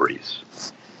stories.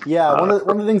 Yeah, one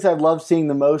of the things I love seeing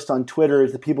the most on Twitter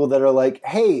is the people that are like,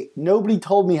 hey, nobody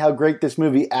told me how great this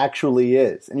movie actually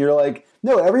is. And you're like,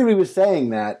 no, everybody was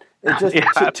saying that. It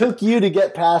just took you to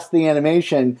get past the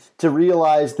animation to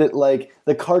realize that like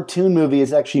the cartoon movie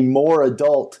is actually more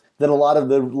adult than a lot of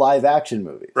the live action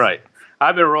movies. Right.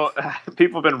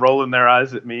 People have been rolling their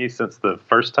eyes at me since the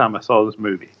first time I saw this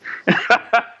movie.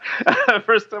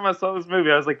 First time I saw this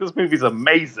movie, I was like, this movie's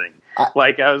amazing. I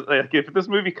was like, if this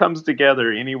movie comes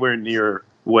together anywhere near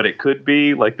what it could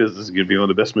be, like this is going to be one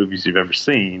of the best movies you've ever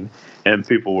seen. And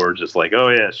people were just like, oh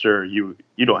yeah, sure. You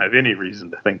don't have any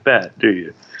reason to think that, do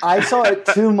you? I saw it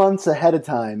 2 months ahead of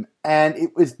time, and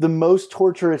it was the most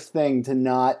torturous thing to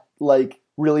not like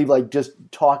really like just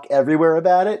talk everywhere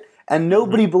about it, and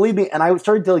nobody believed me, and I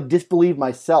started to like disbelieve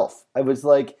myself. I was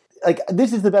like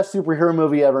this is the best superhero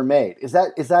movie ever made. Is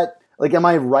that like, am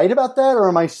I right about that, or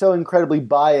am I so incredibly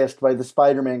biased by the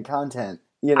Spider-Man content?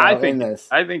 You know, in this,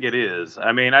 I think it is.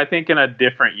 I mean, I think in a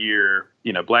different year,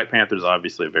 you know, Black Panther is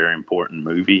obviously a very important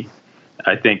movie.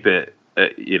 I think that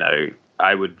you know,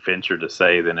 I would venture to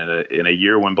say that in a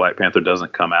year when Black Panther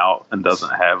doesn't come out and doesn't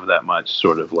have that much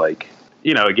sort of like,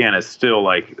 you know, again, it's still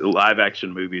like live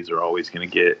action movies are always going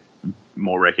to get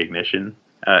more recognition.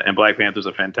 And Black Panther's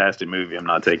a fantastic movie. I'm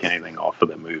not taking anything off of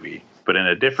the movie. But in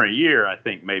a different year, I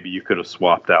think maybe you could have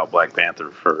swapped out Black Panther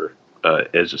for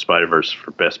Edge of Spider-Verse for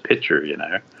Best Picture, you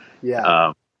know?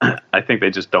 Yeah. I think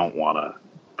they just don't want to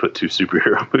put two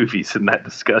superhero movies in that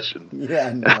discussion.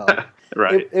 Yeah, no.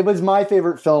 Right. It was my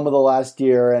favorite film of the last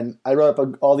year, and I wrote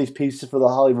up all these pieces for the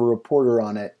Hollywood Reporter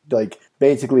on it, like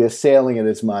basically assailing it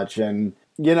as much. And,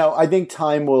 you know, I think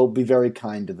time will be very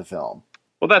kind to the film.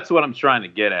 Well, that's what I'm trying to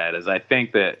get at, is I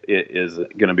think that it is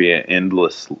going to be an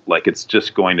endless, like it's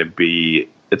just going to be,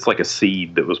 it's like a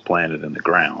seed that was planted in the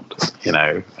ground, you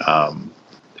know.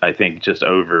 I think just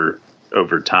over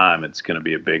time, it's going to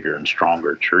be a bigger and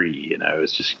stronger tree, you know.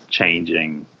 It's just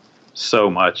changing so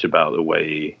much about the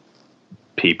way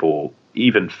people,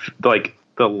 even like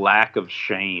the lack of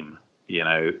shame, you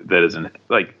know, that is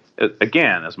like,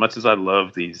 again, as much as I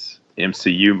love these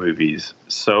MCU movies,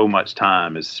 so much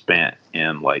time is spent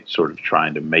in like sort of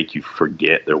trying to make you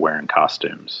forget they're wearing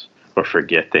costumes or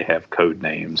forget they have code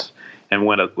names. And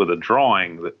with a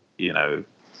drawing that, you know,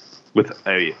 with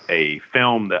a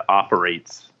film that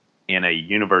operates in a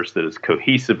universe that is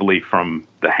cohesively from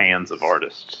the hands of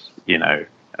artists, you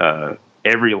know,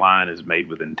 every line is made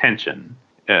with intention,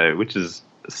 which is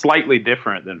slightly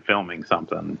different than filming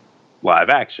something live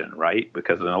action, right?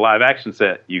 Because in a live action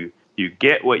set, you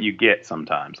get what you get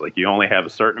sometimes. Like, you only have a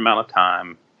certain amount of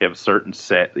time. You have a certain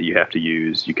set that you have to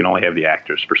use. You can only have the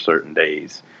actors for certain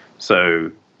days.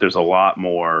 So there's a lot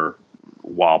more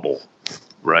wobble,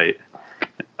 right?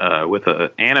 With an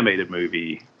animated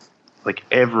movie, like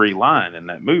every line in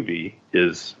that movie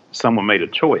is someone made a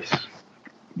choice.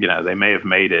 You know, they may have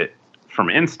made it from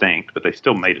instinct, but they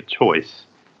still made a choice.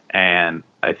 And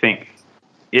I think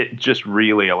it just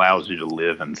really allows you to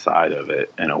live inside of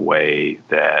it in a way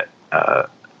that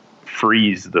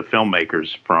frees the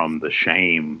filmmakers from the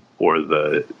shame or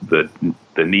the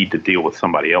need to deal with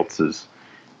somebody else's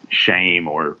shame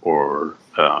or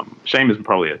shame isn't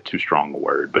probably a too strong a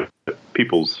word, but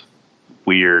people's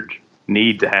weird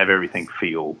need to have everything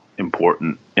feel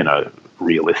important in a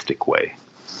realistic way.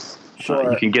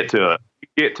 Sure. You can get to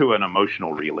an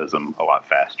emotional realism a lot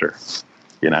faster,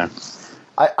 you know?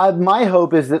 My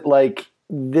hope is that like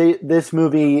this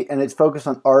movie and its focus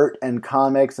on art and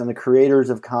comics and the creators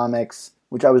of comics,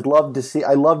 which I would love to see.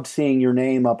 I loved seeing your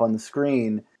name up on the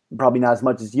screen, probably not as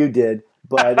much as you did,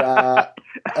 but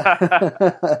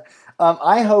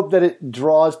I hope that it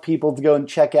draws people to go and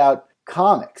check out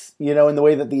comics, you know, in the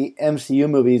way that the MCU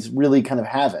movies really kind of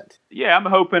haven't. Yeah, I'm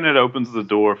hoping it opens the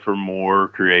door for more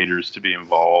creators to be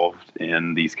involved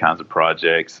in these kinds of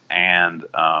projects. And,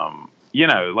 you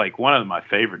know, like one of my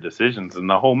favorite decisions in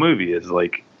the whole movie is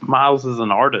like Miles is an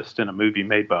artist in a movie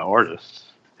made by artists.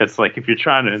 It's like, if you're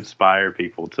trying to inspire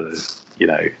people to, you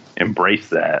know, embrace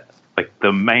that, like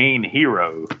the main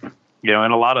hero, you know,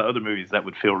 in a lot of other movies that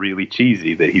would feel really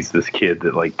cheesy that he's this kid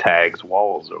that like tags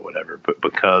walls or whatever. But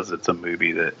because it's a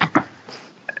movie that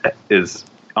is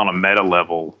on a meta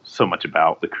level so much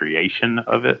about the creation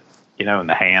of it, you know, in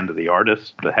the hand of the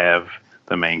artist, to have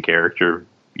the main character,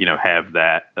 you know, have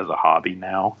that as a hobby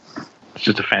now. It's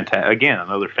just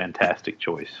another fantastic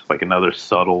choice, like another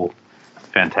subtle,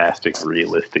 fantastic,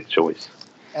 realistic choice.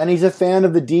 And he's a fan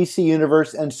of the DC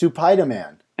universe and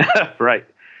Spider-Man. Right.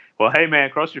 Well, hey man,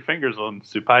 cross your fingers on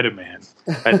Spider-Man.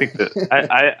 I think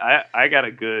that I got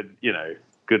a good, you know,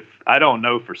 I don't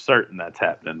know for certain that's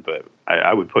happening, but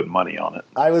I would put money on it.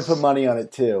 I would put money on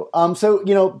it too. So,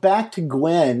 you know, back to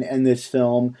Gwen and this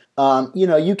film, you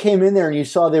know, you came in there and you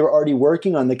saw they were already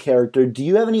working on the character. Do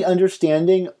you have any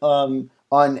understanding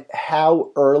on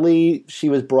how early she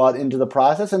was brought into the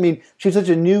process? I mean, she's such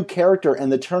a new character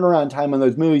and the turnaround time on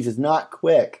those movies is not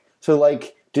quick. So,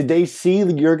 like, did they see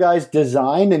your guys'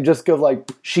 design and just go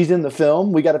like, she's in the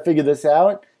film, we got to figure this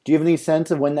out? Do you have any sense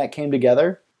of when that came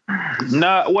together?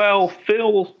 No, well,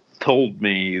 Phil told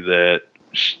me that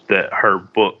her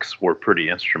books were pretty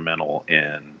instrumental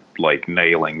in like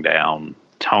nailing down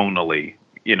tonally,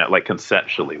 you know, like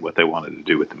conceptually what they wanted to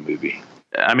do with the movie.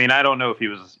 I mean, I don't know if he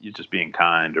was just being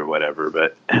kind or whatever,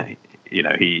 but you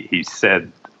know, he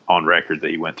said on record that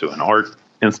he went to an art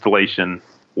installation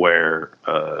where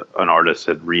an artist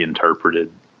had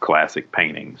reinterpreted classic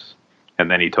paintings. And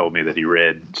then he told me that he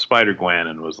read Spider-Gwen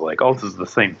and was like, oh, this is the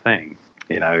same thing.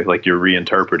 You know, like you're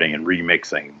reinterpreting and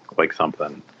remixing like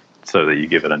something so that you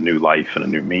give it a new life and a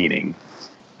new meaning.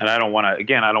 And I don't want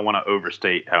to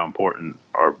overstate how important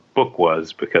our book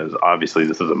was, because obviously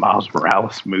this is a Miles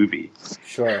Morales movie.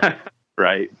 Sure.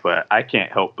 Right. But I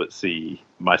can't help but see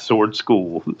my sword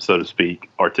school, so to speak,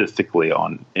 artistically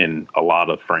in a lot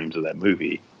of frames of that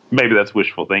movie. Maybe that's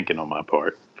wishful thinking on my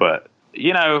part, but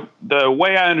you know, the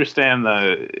way I understand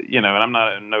and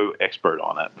I'm no expert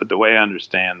on it, but the way I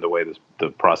understand the way the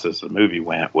process of the movie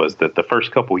went was that the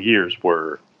first couple years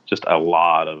were just a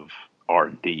lot of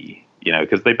R&D, you know,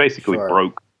 because they basically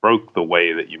broke the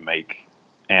way that you make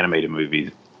animated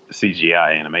movies,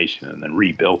 CGI animation, and then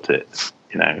rebuilt it,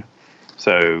 you know.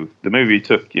 So the movie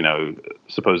took, you know,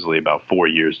 supposedly about 4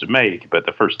 years to make, but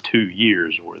the first 2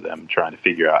 years were them trying to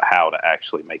figure out how to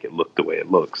actually make it look the way it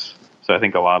looks. So I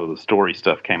think a lot of the story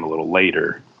stuff came a little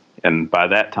later. And by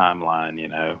that timeline, you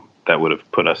know, that would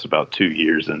have put us about 2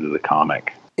 years into the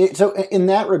comic. So in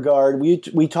that regard,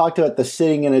 we talked about the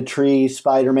sitting in a tree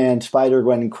Spider-Man,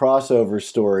 Spider-Gwen crossover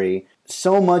story.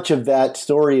 So much of that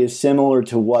story is similar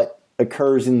to what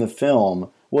occurs in the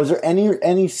film. Was there any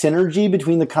synergy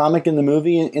between the comic and the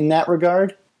movie in that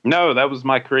regard? No, that was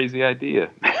my crazy idea.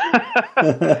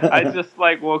 I just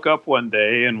woke up one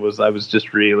day and I was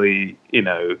just really, you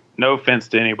know, no offense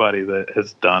to anybody that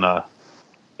has done a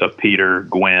Peter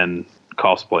Gwen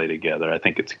cosplay together. I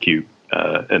think it's cute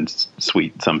and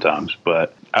sweet sometimes,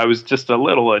 but I was just a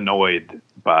little annoyed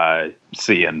by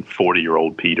seeing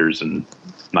 40-year-old Peters and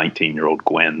 19-year-old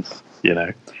Gwens, you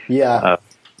know? Yeah.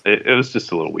 It was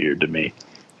just a little weird to me.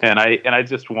 And I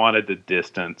just wanted to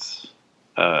distance.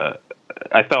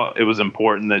 I thought it was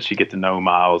important that she get to know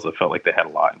Miles. I felt like they had a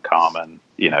lot in common,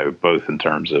 you know, both in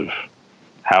terms of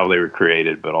how they were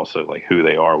created, but also like who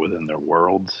they are within their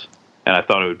worlds. And I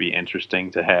thought it would be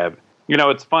interesting to have, you know,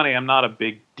 it's funny, I'm not a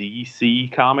big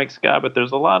DC comics guy, but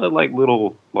there's a lot of like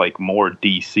little, like more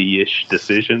DC-ish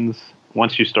decisions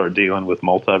once you start dealing with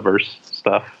multiverse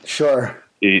stuff. Sure.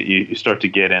 You start to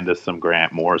get into some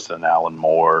Grant Morrison, Alan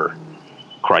Moore,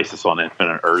 Crisis on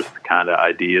Infinite Earth kind of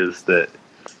ideas that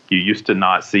you used to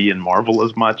not see in Marvel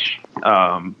as much.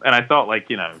 And I thought, like,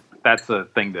 you know, that's a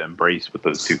thing to embrace with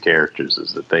those two characters,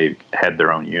 is that they had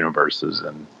their own universes,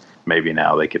 and maybe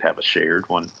now they could have a shared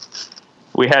one.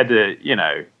 We had to, you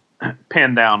know,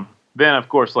 pin down. Then, of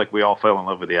course, like, we all fell in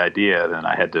love with the idea. Then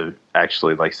I had to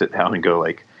actually, like, sit down and go,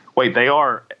 like, wait, they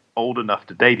are old enough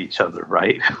to date each other,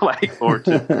 right? Like, or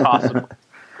to possibly date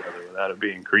each other without it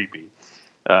being creepy.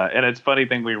 And it's a funny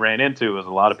thing we ran into was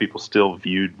a lot of people still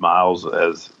viewed Miles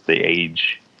as the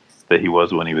age that he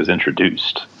was when he was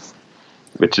introduced,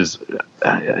 which is,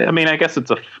 I mean, I guess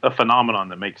it's a phenomenon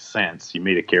that makes sense. You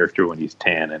meet a character when he's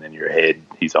 10, and in your head,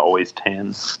 he's always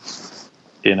 10,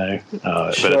 you know?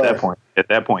 Sure. But at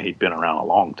that point, he'd been around a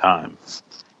long time,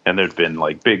 and there'd been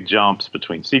like big jumps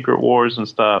between Secret Wars and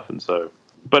stuff. And so,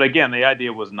 but again, the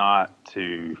idea was not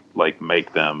to like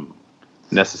make them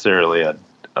necessarily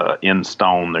in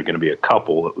stone they're going to be a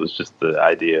couple. It was just the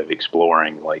idea of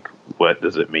exploring, like, what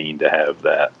does it mean to have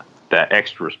that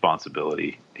extra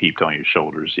responsibility heaped on your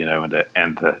shoulders, you know,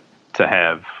 and to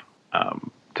have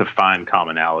to find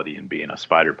commonality in being a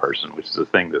spider person, which is a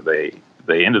thing that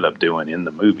they ended up doing in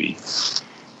the movie.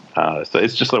 So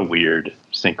it's just a weird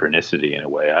synchronicity in a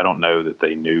way. I don't know that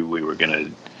they knew we were going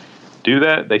to do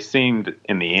that. They seemed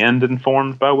in the end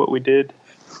informed by what we did.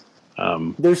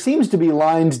 There seems to be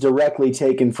lines directly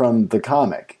taken from the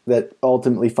comic that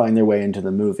ultimately find their way into the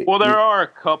movie. Well, there are a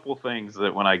couple things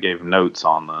that when I gave notes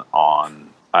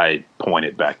I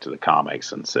pointed back to the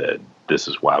comics and said, this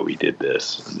is why we did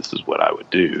this, and this is what I would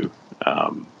do.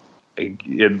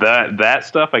 That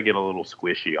stuff I get a little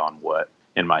squishy on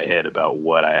in my head about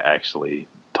what I actually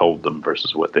told them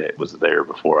versus what was there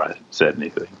before I said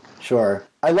anything. Sure.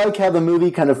 I like how the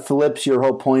movie kind of flips your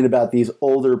whole point about these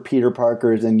older Peter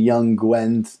Parkers and young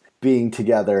Gwens being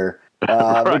together.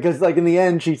 Right. Because, like, in the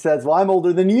end, she says, well, I'm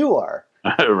older than you are.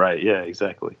 Right. Yeah,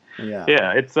 exactly. Yeah.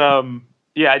 Yeah. It's,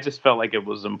 I just felt like it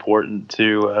was important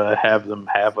to have them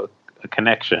have a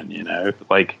connection, you know,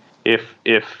 like and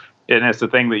it's the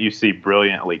thing that you see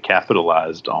brilliantly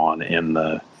capitalized on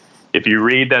if you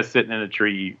read that Sitting in a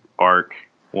Tree arc,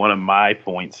 one of my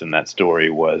points in that story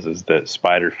is that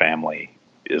Spider Family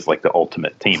is like the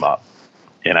ultimate team up,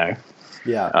 you know?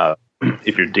 Yeah.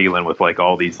 if you're dealing with like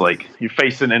all these, like you're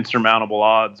facing insurmountable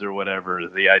odds or whatever,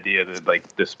 the idea that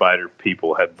like the spider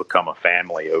people have become a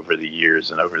family over the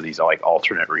years and over these like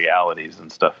alternate realities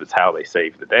and stuff is how they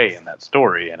save the day in that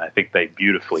story. And I think they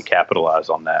beautifully capitalize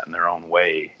on that in their own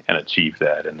way and achieve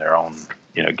that in their own,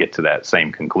 get to that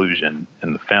same conclusion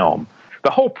in the film. The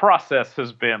whole process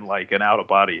has been like an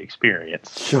out-of-body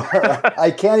experience. Sure. I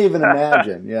can't even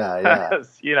imagine. Yeah.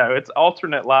 It's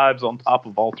alternate lives on top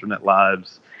of alternate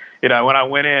lives. When I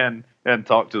went in and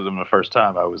talked to them the first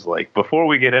time, I was like, before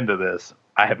we get into this,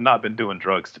 I have not been doing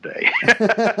drugs today.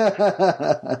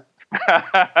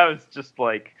 I was just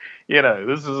like,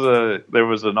 there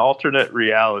was an alternate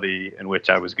reality in which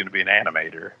I was going to be an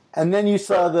animator. And then you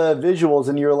saw the visuals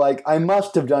and you're like, I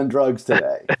must have done drugs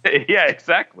today. Yeah,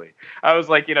 exactly. I was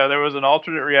like, there was an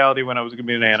alternate reality when I was going to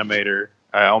be an animator.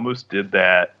 I almost did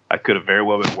that. I could have very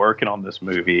well been working on this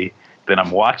movie. Then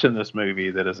I'm watching this movie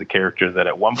that is a character that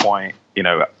at one point,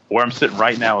 where I'm sitting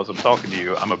right now as I'm talking to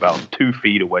you, I'm about 2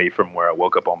 feet away from where I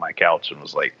woke up on my couch and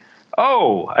was like,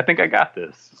 oh, I think I got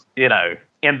this,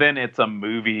 And then it's a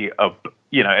movie of,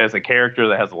 as a character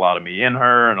that has a lot of me in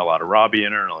her and a lot of Robbie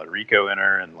in her and a lot of Rico in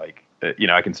her. And like,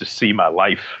 I can just see my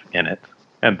life in it.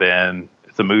 And then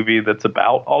it's a movie that's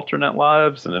about alternate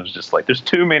lives. And it was just like, there's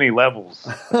too many levels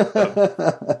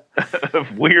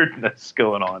of weirdness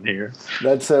going on here.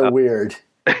 That's so weird.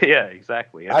 Yeah,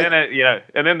 exactly. And then,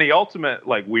 and then the ultimate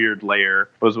like weird layer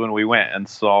was when we went and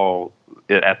saw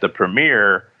it at the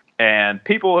premiere. And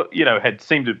people, had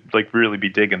seemed to like really be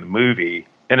digging the movie.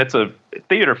 And it's a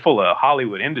theater full of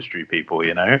Hollywood industry people,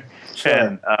 Sure.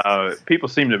 And people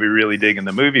seemed to be really digging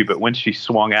the movie. But when she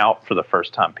swung out for the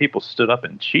first time, people stood up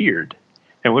and cheered.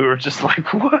 And we were just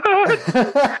like, what?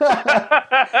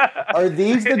 Are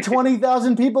these the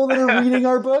 20,000 people that are reading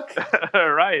our book?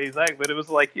 Right, exactly. But it was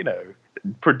like,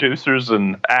 producers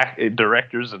and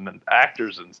directors and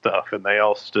actors and stuff. And they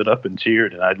all stood up and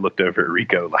cheered. And I looked over at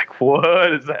Rico like,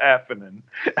 what is happening?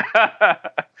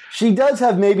 She does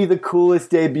have maybe the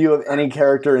coolest debut of any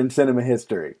character in cinema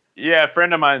history. Yeah, a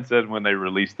friend of mine said when they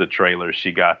released the trailer,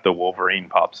 she got the Wolverine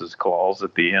pops his claws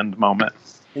at the end moment.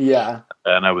 Yeah.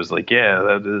 And I was like, yeah,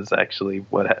 that is actually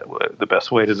what the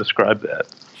best way to describe that.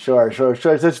 Sure.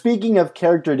 So speaking of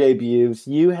character debuts,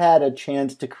 you had a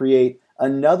chance to create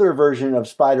another version of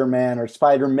Spider-Man or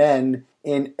Spider-Men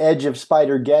in Edge of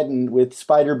Spider-Geddon with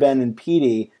Spider-Ben and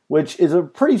Petey, which is a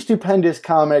pretty stupendous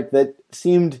comic that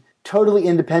seemed totally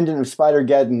independent of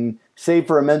Spider-Geddon, save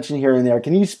for a mention here and there.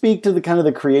 Can you speak to the kind of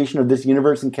the creation of this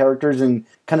universe and characters and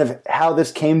kind of how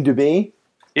this came to be?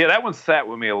 Yeah, that one sat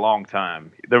with me a long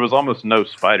time. There was almost no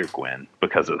Spider-Gwen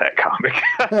because of that comic.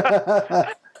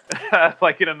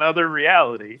 Like in another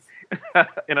reality,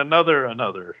 in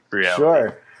another reality.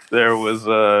 Sure. There was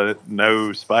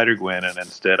no Spider-Gwen, and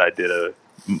instead I did a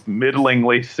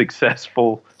middlingly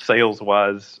successful,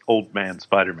 sales-wise, old man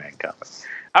Spider-Man comic.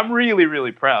 I'm really,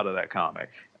 really proud of that comic.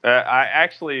 I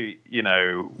actually,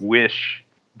 wish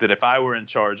that if I were in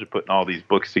charge of putting all these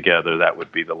books together, that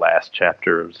would be the last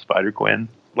chapter of Spider-Gwen.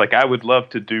 Like, I would love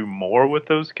to do more with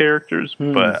those characters,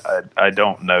 but I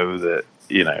don't know that,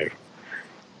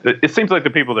 it seems like the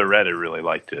people that read it really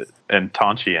liked it. And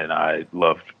Tanchi and I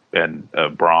loved, and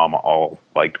Brahm all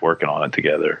liked working on it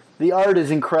together. The art is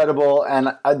incredible,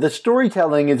 and the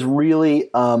storytelling is really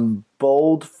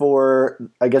bold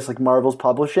for, I guess, like Marvel's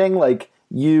publishing. Like,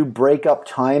 you break up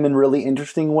time in really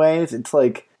interesting ways. It's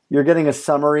like you're getting a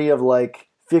summary of like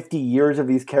 50 years of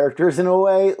these characters in a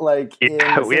way. Like, when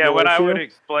I would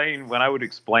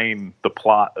explain the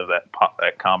plot of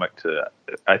that comic to,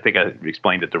 I think I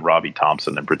explained it to Robbie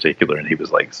Thompson in particular, and he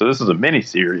was like, "So this is a mini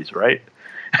series, right?"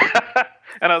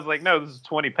 And I was like, "No, this is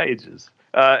 20 pages."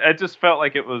 I just felt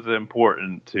like it was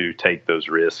important to take those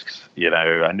risks.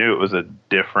 I knew it was a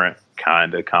different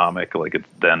kind of comic, like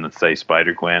than say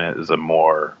Spider-Gwen. It is a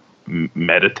more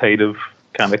meditative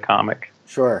kind of comic.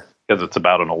 Sure. Because it's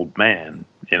about an old man,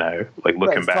 like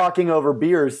looking back. Talking over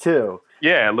beers too.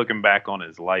 Yeah, looking back on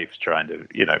his life, trying to,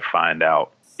 find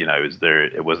out, was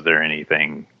there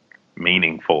anything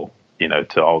meaningful,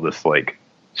 to all this like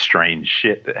strange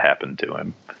shit that happened to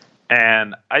him.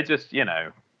 And I just, in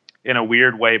a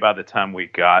weird way, by the time we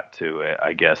got to it,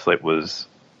 I guess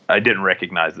I didn't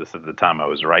recognize this at the time I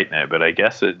was writing it, but I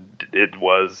guess it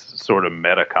was sort of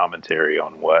meta commentary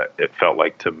on what it felt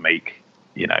like to make,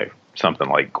 something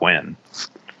like Gwen,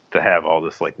 to have all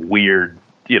this like weird,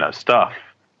 stuff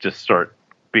just start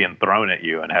being thrown at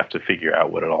you and have to figure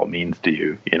out what it all means to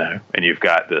you, and you've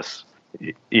got this,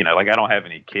 like I don't have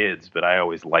any kids, but I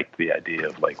always liked the idea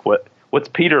of like, what's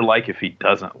Peter like if he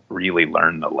doesn't really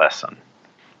learn the lesson?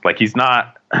 Like he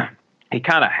kind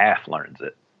of half learns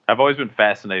it, I've always been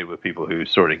fascinated with people who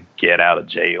sort of get out of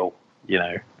jail. You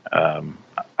know,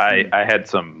 I had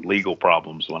some legal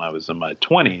problems when I was in my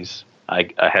 20s. I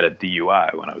had a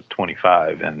DUI when I was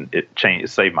 25, and it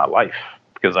saved my life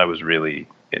because I was really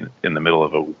in the middle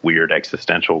of a weird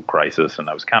existential crisis, and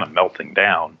I was kind of melting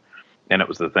down. And it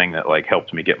was the thing that like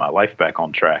helped me get my life back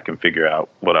on track and figure out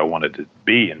what I wanted to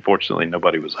be. And fortunately,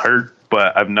 nobody was hurt.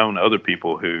 But I've known other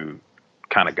people who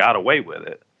kind of got away with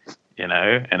it, you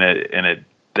know, and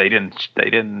they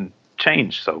didn't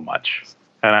change so much.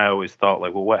 And I always thought,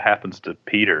 like, well, what happens to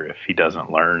Peter if he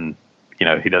doesn't learn? You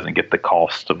know, he doesn't get the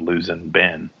cost of losing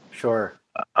Ben. Sure.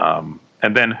 And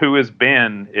then who is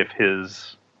Ben if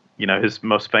his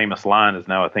most famous line is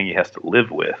now a thing he has to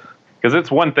live with? Because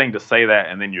it's one thing to say that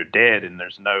and then you're dead and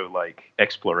there's no like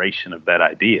exploration of that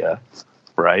idea,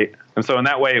 right? And so in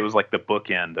that way, it was like the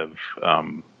bookend of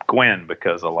Gwen,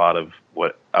 because a lot of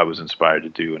what I was inspired to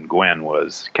do in Gwen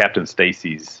was Captain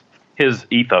Stacy's, his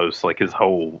ethos, like his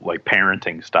whole like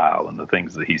parenting style and the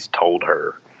things that he's told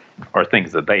her are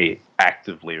things that they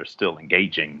actively are still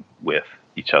engaging with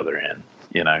each other in,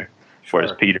 you know? Sure.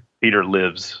 Whereas Peter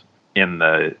lives in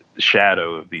the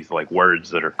shadow of these like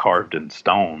words that are carved in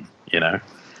stone, you know?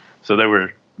 So they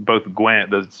were both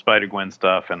the Spider-Gwen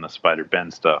stuff and the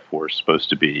Spider-Ben stuff were supposed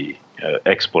to be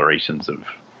explorations of,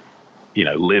 you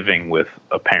know, living with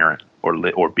a parent or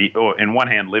in one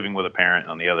hand living with a parent,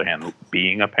 on the other hand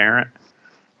being a parent.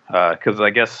 Because I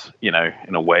guess, you know,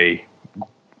 in a way,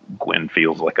 Gwen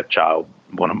feels like a child,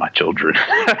 one of my children.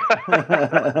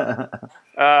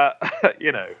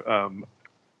 You know,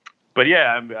 but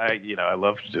yeah, I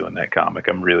loved doing that comic.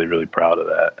 I'm really, really proud of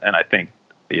that. And I think,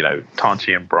 you know,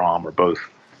 Tonchi and Brom are both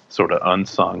sort of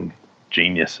unsung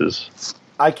geniuses.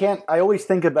 I always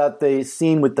think about the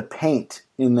scene with the paint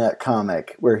in that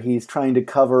comic where he's trying to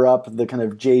cover up the kind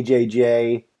of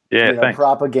JJJ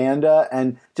propaganda,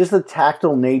 and just the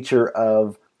tactile nature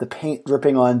of the paint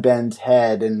dripping on Ben's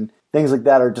head and things like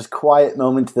that are just quiet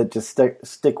moments that just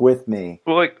stick with me.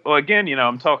 Well, again, you know,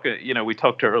 I'm talking, you know, we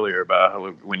talked earlier about how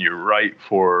when you write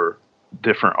for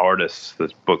different artists,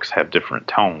 the books have different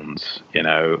tones, you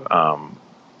know.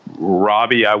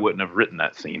 Robbie, I wouldn't have written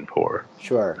that scene for.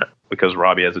 Sure. Because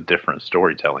Robbie has a different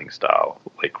storytelling style.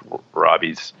 Like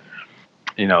Robbie's,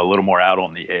 you know, a little more out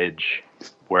on the edge.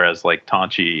 Whereas like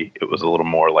Tonchi, it was a little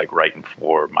more like writing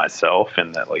for myself,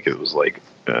 and that like it was like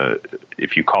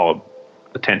if you call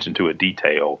attention to a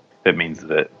detail, that means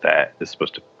that is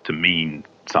supposed to mean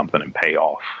something and pay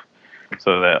off.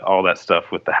 So that all that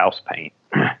stuff with the house paint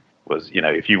was, you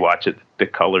know, if you watch it, the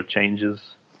color changes.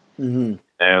 Mm-hmm.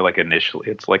 You know, like initially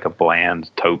it's like a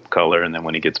bland taupe color, and then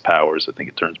when he gets powers, I think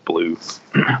it turns blue.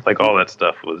 Like all that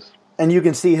stuff was. And you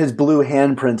can see his blue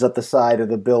handprints up the side of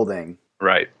the building.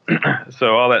 Right.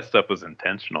 So all that stuff was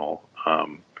intentional.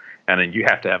 And then you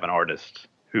have to have an artist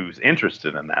who's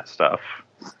interested in that stuff,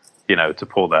 you know, to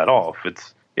pull that off.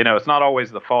 It's, you know, it's not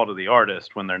always the fault of the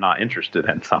artist when they're not interested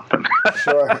in something.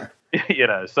 Sure. You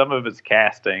know, some of it's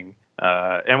casting.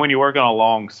 And when you work on a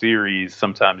long series,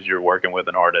 sometimes you're working with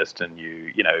an artist and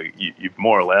you've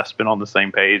more or less been on the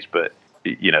same page, but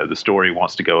you know, the story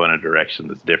wants to go in a direction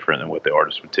that's different than what the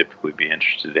artist would typically be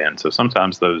interested in. So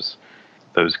sometimes those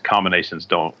combinations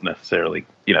don't necessarily,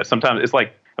 you know, sometimes it's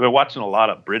like, I've been watching a lot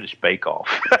of British Bake Off.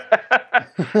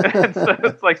 And so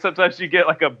it's like sometimes you get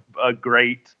like a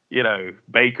great, you know,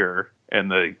 baker,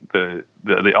 and the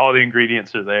all the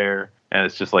ingredients are there, and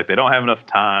it's just like they don't have enough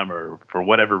time, or for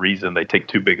whatever reason they take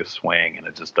too big a swing and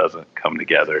it just doesn't come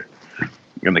together.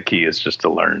 And the key is just to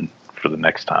learn for the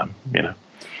next time, you know.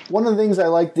 One of the things I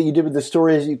like that you did with the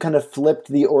story is you kind of flipped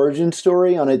the origin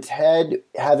story on its head,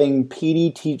 having Petey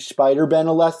teach Spider-Ben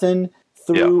a lesson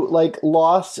through like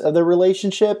loss of the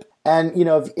relationship. And, you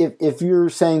know, if you're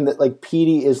saying that like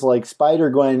Petey is like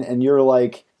Spider-Gwen and you're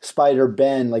like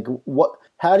Spider-Ben, like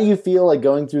how do you feel like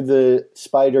going through the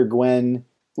Spider-Gwen,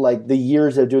 like the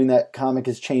years of doing that comic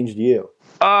has changed you?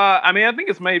 I mean, I think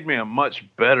it's made me a much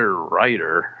better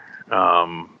writer.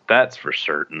 That's for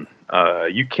certain.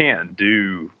 You can't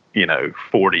do, you know,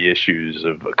 40 issues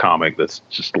of a comic that's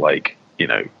just like, you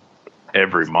know,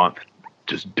 every month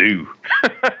just do.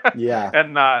 Yeah.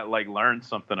 And not like learn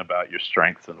something about your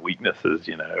strengths and weaknesses,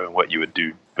 you know, and what you would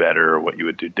do better or what you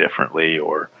would do differently,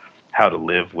 or how to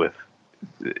live with,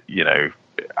 you know,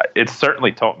 it's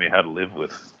certainly taught me how to live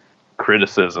with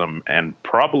criticism and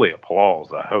probably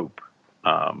applause, I hope.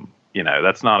 You know,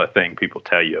 that's not a thing people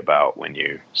tell you about when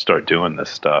you start doing this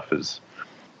stuff is,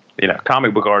 you know,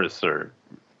 comic book artists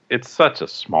it's such a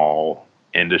small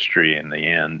industry at the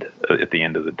end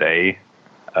of the day.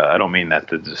 I don't mean that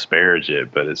to disparage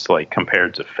it, but it's like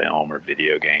compared to film or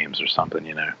video games or something,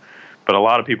 you know, But a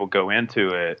lot of people go into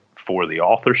it for the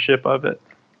authorship of it,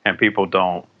 and people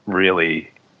don't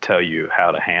really tell you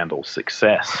how to handle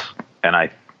success. And I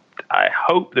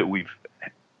hope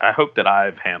that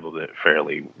I've handled it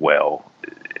fairly well,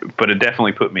 but it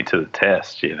definitely put me to the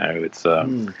test. It's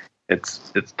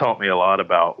taught me a lot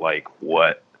about like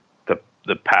what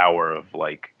the power of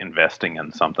like investing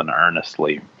in something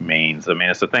earnestly means. I mean,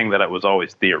 it's a thing that it was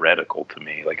always theoretical to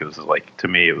me. Like, it was like, to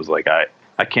me, it was like, I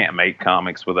can't make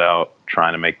comics without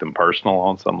trying to make them personal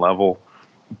on some level,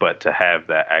 but to have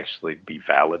that actually be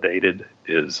validated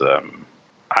is,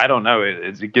 I don't know.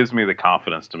 It gives me the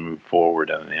confidence to move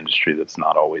forward in an industry that's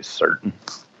not always certain,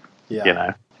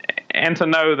 and to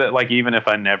know that like, even if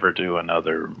I never do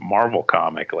another Marvel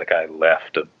comic, like I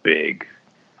left a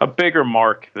bigger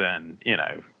mark than,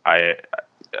 I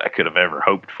could have ever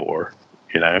hoped for,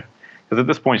 because at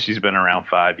this point she's been around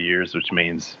 5 years, which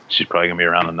means she's probably gonna be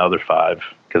around another 5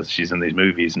 because she's in these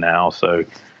movies now. So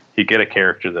you get a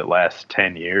character that lasts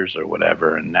 10 years or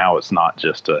whatever. And now it's not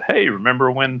just hey,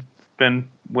 remember when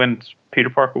Peter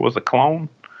Parker was a clone?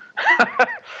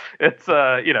 It's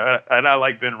and I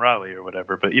like Ben Reilly or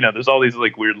whatever, but there's all these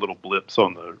like weird little blips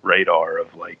on the radar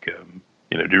of like,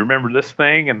 do you remember this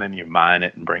thing? And then you mine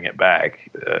it and bring it back.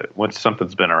 Once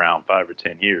something's been around 5 or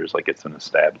 10 years, like it's an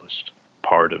established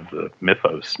part of the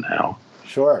mythos now.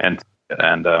 Sure. And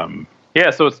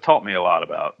so it's taught me a lot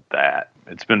about that.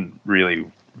 It's been really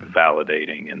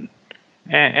validating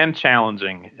and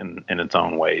challenging in its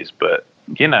own ways, but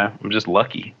I'm just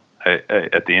lucky.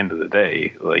 At the end of the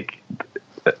day, like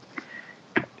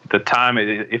the time,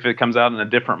 if it comes out in a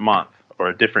different month or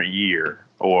a different year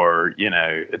or,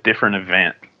 a different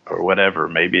event or whatever,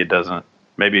 maybe it doesn't,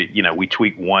 maybe, we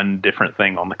tweak one different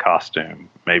thing on the costume.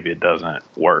 Maybe it doesn't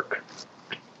work.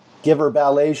 Give her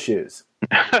ballet shoes.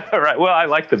 Right. Well, I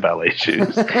like the ballet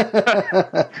shoes.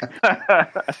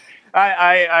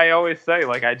 I always say,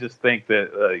 like, I just think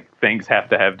that things have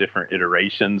to have different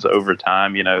iterations over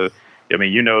time. I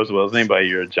mean, as well as anybody,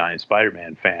 you're a giant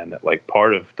Spider-Man fan, that like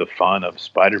part of the fun of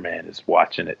Spider-Man is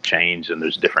watching it change, and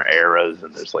there's different eras,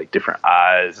 and there's like different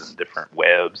eyes and different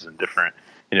webs and different,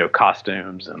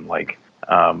 costumes, and like,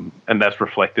 and that's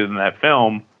reflected in that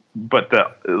film. But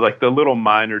the little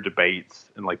minor debates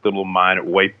and like the little minor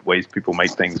ways people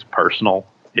make things personal,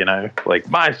 like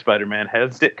my Spider-Man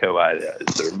has Ditko eyes,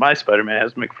 or my Spider-Man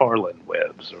has McFarlane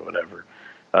webs, or whatever.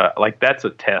 Like that's a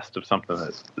test of something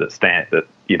that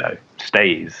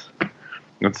stays.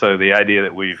 And so the idea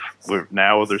that we're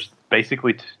now there's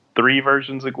basically 3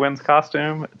 versions of Gwen's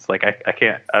costume. It's like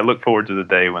I look forward to the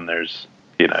day when there's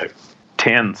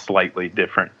 10 slightly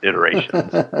different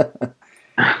iterations.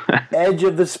 Edge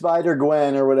of the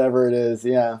Spider-Gwen or whatever it is.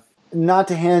 Yeah. Not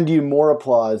to hand you more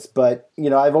applause, but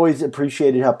I've always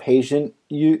appreciated how patient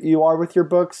you are with your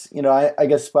books. I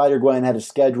guess Spider-Gwen had a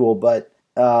schedule, but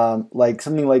like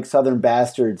something like Southern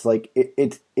Bastards, like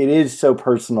it is so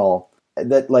personal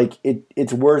that like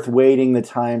it's worth waiting the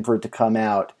time for it to come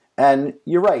out. And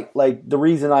you're right, like the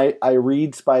reason I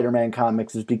read Spider-Man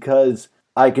comics is because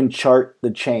I can chart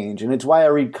the change, and it's why I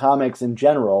read comics in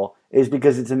general, is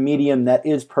because it's a medium that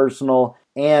is personal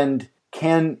and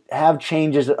can have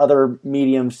changes that other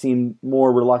mediums seem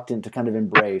more reluctant to kind of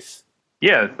embrace.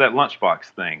 Yeah, it's that lunchbox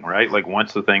thing, right? Like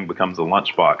once the thing becomes a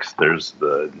lunchbox, there's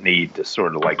the need to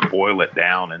sort of like boil it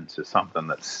down into something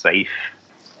that's safe,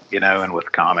 and with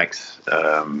comics,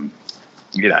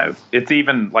 it's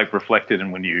even like reflected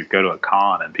in when you go to a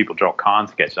con and people draw con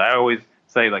sketches. I always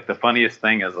say like the funniest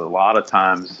thing is a lot of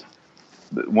times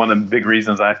one of the big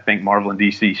reasons I think Marvel and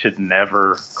DC should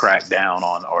never crack down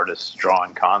on artists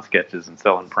drawing con sketches and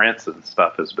selling prints and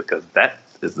stuff is because that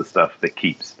is the stuff that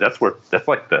keeps, that's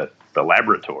like the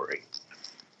laboratory,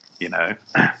 Yeah.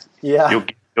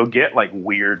 You'll get like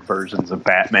weird versions of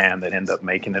Batman that end up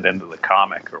making it into the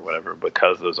comic or whatever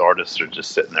because those artists are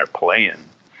just sitting there playing.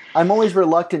 I'm always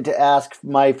reluctant to ask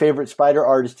my favorite spider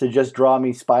artist to just draw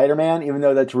me Spider-Man, even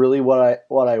though that's really what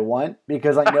I want,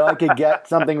 because I know I could get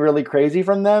something really crazy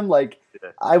from them. Like,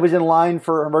 I was in line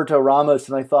for Humberto Ramos,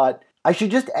 and I thought, I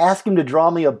should just ask him to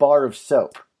draw me a bar of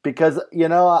soap, because,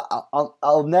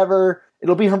 I'll never,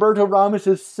 it'll be Humberto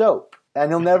Ramos's soap,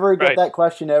 and he'll never get that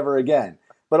question ever again.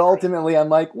 But ultimately, I'm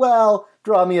like, well,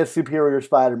 draw me a superior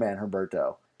Spider-Man,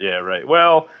 Humberto. Yeah, right.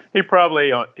 Well,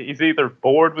 he's either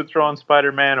bored with drawing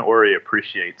Spider-Man or he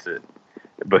appreciates it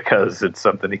because it's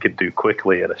something he could do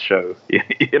quickly at a show.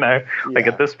 Like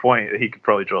at this point, he could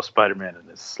probably draw Spider-Man in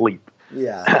his sleep.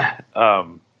 Yeah.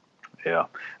 Yeah.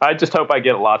 I just hope I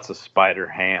get lots of Spider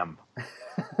Ham.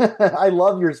 I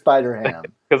love your Spider Ham.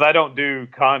 Because I don't do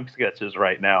con sketches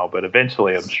right now, but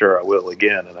eventually I'm sure I will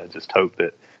again. And I just hope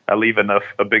that I leave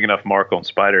a big enough mark on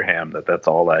Spider-Ham that's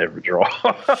all I ever draw.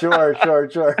 Sure.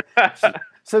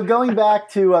 So going back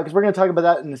to, because we're going to talk about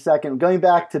that in a second, going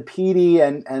back to Petey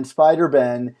and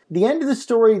Spider-Ben, the end of the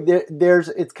story,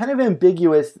 it's kind of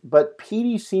ambiguous, but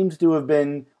Petey seems to have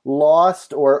been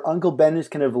lost, or Uncle Ben has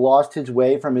kind of lost his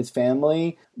way from his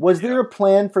family. Was there a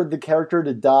plan for the character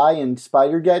to die in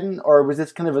Spider-Geddon, or was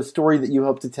this kind of a story that you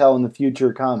hope to tell in the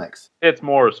future comics? It's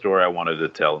more a story I wanted to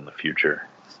tell in the future.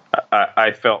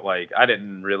 I felt like I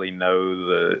didn't really know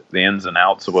the ins and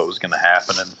outs of what was going to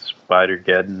happen in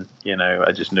Spider-Geddon.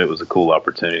 I just knew it was a cool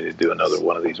opportunity to do another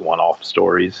one of these one-off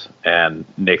stories. And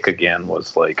Nick, again,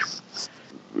 was like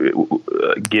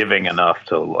giving enough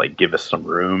to like give us some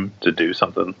room to do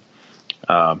something.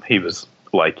 He was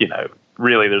like,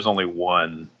 really there's only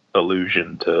one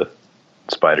allusion to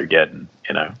Spider-Geddon,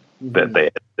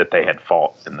 that they had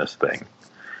fought in this thing.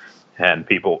 And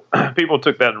people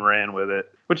took that and ran with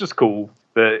it, which is cool.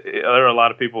 There are a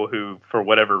lot of people who, for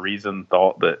whatever reason,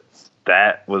 thought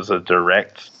that was a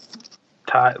direct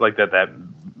tie, like that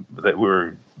we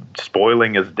were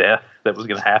spoiling his death that was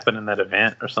going to happen in that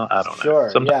event or something. I don't know. Sure,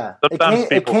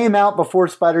 sometimes it came out before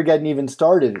Spider-Geddon even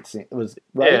started. It was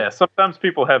right. Yeah, sometimes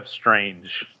people have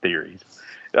strange theories.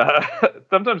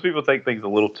 Sometimes people take things a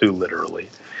little too literally.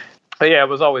 But yeah, it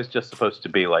was always just supposed to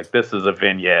be like, this is a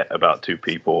vignette about two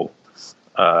people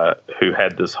who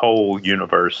had this whole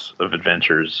universe of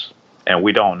adventures, and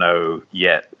we don't know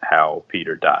yet how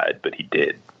Peter died, but he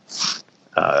did.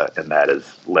 And that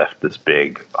has left this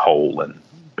big hole in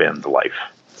Ben's life,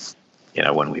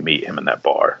 when we meet him in that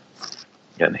bar.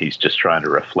 And he's just trying to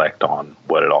reflect on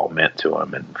what it all meant to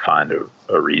him and find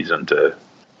a reason to,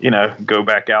 go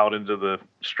back out into the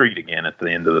street again at the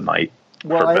end of the night.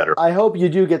 Well, I hope you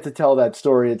do get to tell that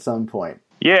story at some point.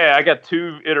 Yeah, I got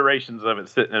 2 iterations of it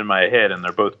sitting in my head, and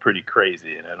they're both pretty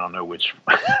crazy, and I don't know which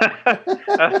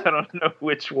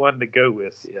one to go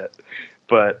with yet.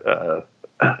 But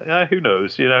who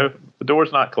knows? The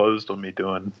door's not closed on me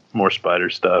doing more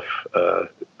Spider stuff.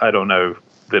 I don't know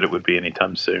that it would be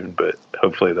anytime soon, but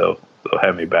hopefully they'll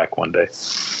have me back one day.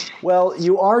 Well,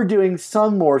 you are doing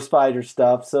some more Spider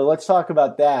stuff, so let's talk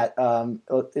about that.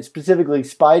 Specifically,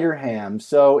 Spider-Ham.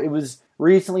 So it was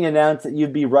recently announced that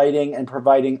you'd be writing and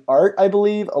providing art, I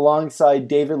believe, alongside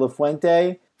David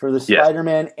LaFuente for the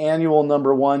Spider-Man Annual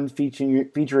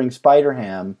 #1 featuring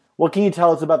Spider-Ham. What can you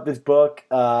tell us about this book?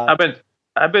 I've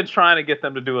been trying to get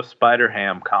them to do a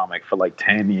Spider-Ham comic for like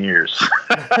 10 years.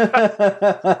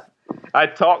 I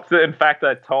talked to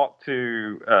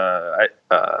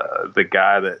the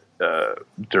guy that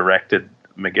directed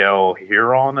Miguel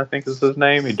Huron, I think is his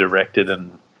name. He directed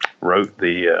and wrote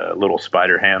the little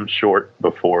Spider-Ham short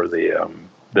before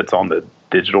that's on the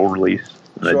digital release,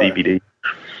 the DVD.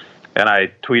 And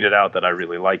I tweeted out that I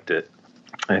really liked it.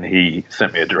 And he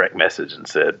sent me a direct message and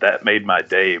said, that made my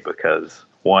day because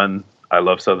 1, I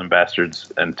love Southern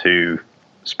Bastards, and 2,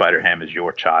 Spider-Ham is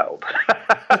your child.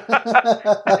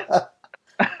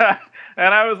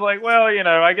 And I was like, well,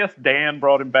 I guess Dan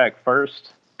brought him back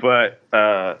first. But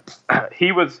the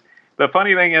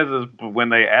funny thing is when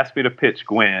they asked me to pitch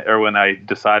Gwen, or when I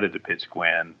decided to pitch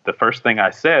Gwen, the first thing I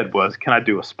said was, can I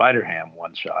do a Spider-Ham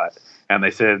one-shot? And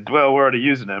they said, well, we're already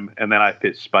using him. And then I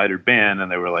pitched Spider-Ben,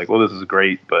 and they were like, well, this is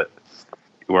great, but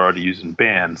we're already using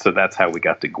Ben. So that's how we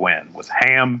got to Gwen, was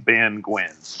Ham, Ben,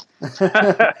 Gwen.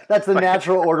 That's the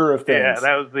natural order of things. Yeah,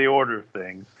 that was the order of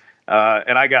things.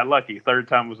 And I got lucky. Third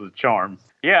time was a charm.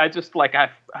 Yeah, I just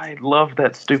I love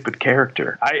that stupid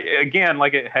character.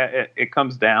 It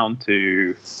comes down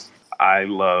to I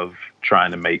love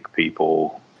trying to make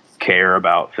people care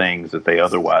about things that they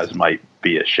otherwise might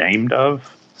be ashamed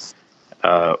of,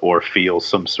 or feel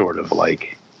some sort of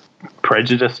like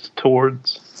prejudice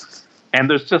towards. And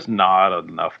there's just not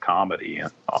enough comedy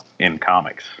in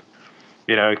comics.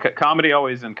 Comedy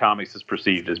always in comics is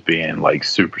perceived as being like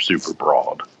super, super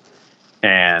broad.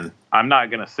 And I'm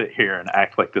not going to sit here and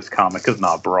act like this comic is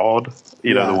not broad,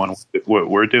 the one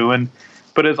we're doing,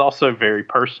 but it's also very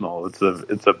personal.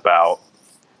 It's about,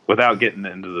 without getting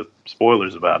into the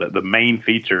spoilers about it, the main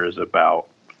feature is about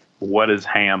what is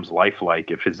Ham's life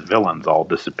like if his villains all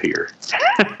disappear.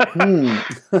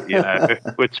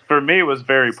 Which for me was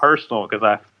very personal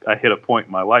because I hit a point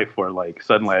in my life where like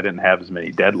suddenly I didn't have as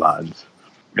many deadlines.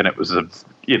 And it was a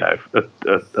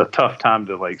tough time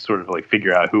to like sort of like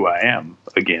figure out who I am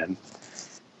again,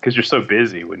 because you're so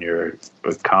busy when you're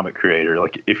a comic creator.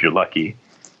 Like if you're lucky,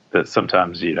 that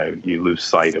sometimes you lose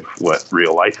sight of what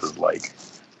real life is like.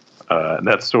 And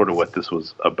that's sort of what this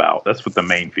was about. That's what the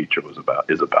main feature is about.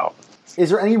 Is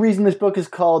there any reason this book is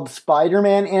called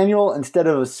Spider-Man Annual instead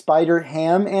of a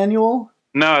Spider-Ham Annual?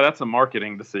 No, that's a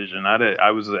marketing decision.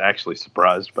 I was actually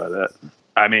surprised by that.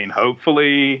 I mean,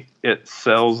 hopefully it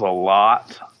sells a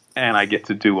lot and I get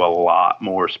to do a lot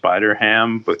more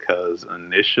Spider-Ham, because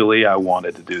initially I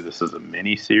wanted to do this as a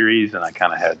mini series and I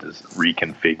kind of had to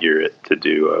reconfigure it to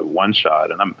do a one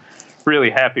shot. And I'm really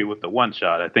happy with the one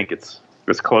shot. I think it's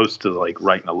as close to like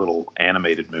writing a little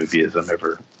animated movie as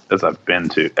I've been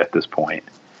to at this point.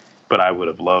 But I would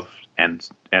have loved, and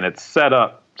it's set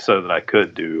up so that I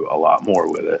could do a lot more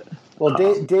with it. Well,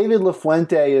 David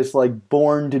LaFuente is like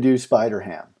born to do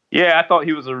Spider-Ham. Yeah, I thought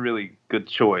he was a really good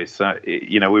choice.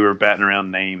 We were batting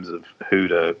around names of who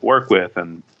to work with,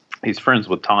 and he's friends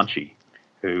with Tanchi,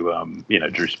 who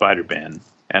drew Spider-Man.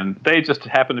 And they just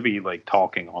happened to be like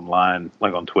talking online,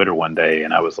 like on Twitter one day,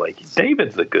 and I was like,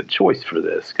 David's a good choice for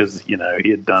this, because he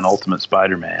had done Ultimate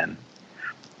Spider-Man.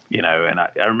 And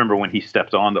I remember when he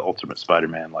stepped on the Ultimate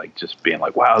Spider-Man, like just being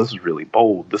like, wow, this is really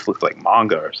bold. This looks like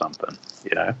manga or something,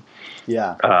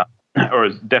 Yeah. Or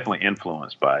is definitely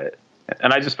influenced by it.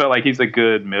 And I just felt like he's a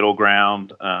good middle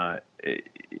ground,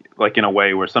 like in a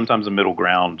way where sometimes the middle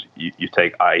ground, you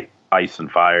take ice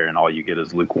and fire and all you get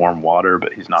is lukewarm water,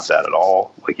 but he's not that at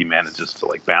all. Like he manages to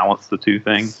like balance the two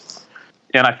things.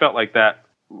 And I felt like that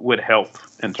would help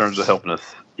in terms of helping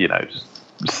us,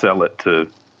 sell it to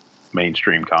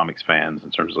mainstream comics fans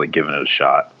in terms of like giving it a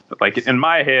shot. Like in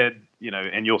my head,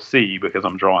 and you'll see because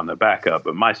I'm drawing the backup,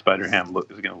 but my Spider-Ham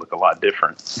is going to look a lot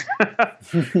different.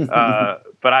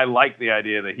 But I like the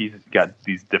idea that he's got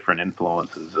these different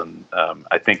influences. And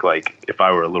I think like if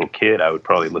I were a little kid, I would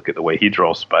probably look at the way he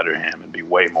draws Spider-Ham and be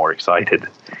way more excited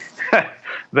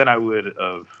than I would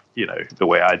of, the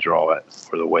way I draw it,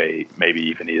 or the way maybe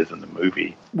even he is in the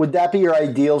movie. Would that be your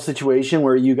ideal situation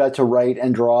where you got to write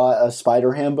and draw a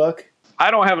Spider-Ham book? I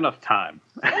don't have enough time.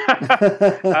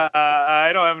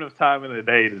 I don't have enough time in the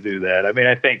day to do that. I mean,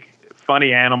 I think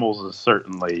funny animals is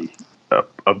certainly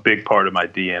a big part of my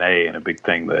DNA and a big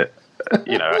thing that,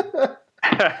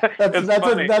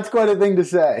 that's quite a thing to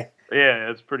say.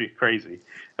 Yeah, it's pretty crazy.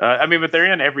 But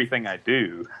they're in everything I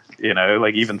do,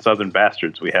 like even Southern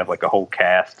Bastards, we have like a whole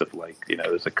cast of like,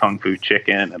 there's a Kung Fu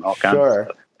Chicken and all kinds of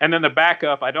stuff. And then the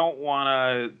backup, I don't want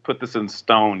to put this in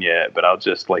stone yet, but I'll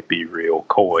just like be real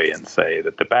coy and say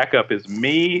that the backup is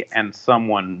me and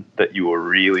someone that you will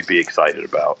really be excited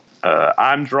about.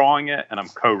 I'm drawing it and I'm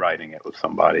co-writing it with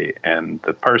somebody. And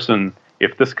the person,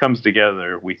 if this comes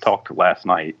together, we talked last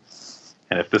night,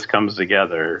 and if this comes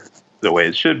together the way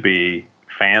it should be,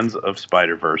 fans of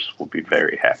Spider-Verse will be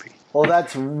very happy. Well,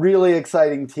 that's really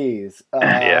exciting tease.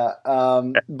 Yeah.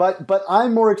 But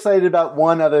I'm more excited about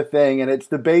one other thing, and it's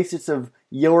the basis of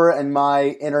your and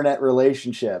my internet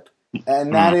relationship.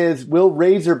 And that is, will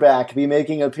Razorback be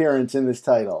making an appearance in this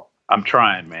title? I'm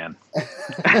trying, man.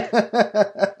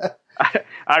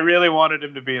 I really wanted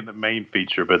him to be in the main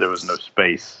feature, but there was no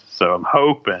space. So I'm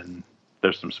hoping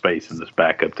there's some space in this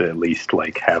backup to at least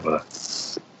like have a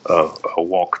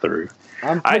walkthrough.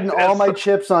 I'm putting all my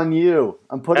chips on you.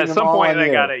 I'm putting them all on you. At some point,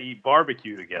 they got to eat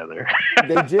barbecue together.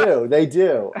 They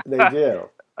do.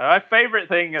 My favorite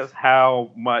thing is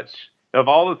how much of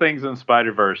all the things in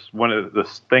Spider-Verse, one of the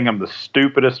thing I'm the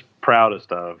stupidest,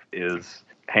 proudest of is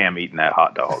Ham eating that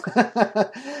hot dog.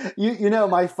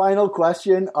 My final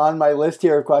question on my list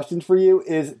here of questions for you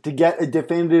is to get a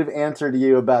definitive answer to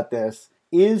you about this.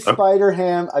 Is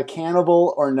Spider-Ham a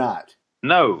cannibal or not?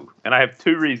 No, and I have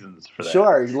two reasons for that.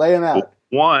 Sure, lay them out.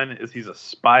 One is he's a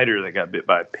spider that got bit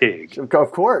by a pig.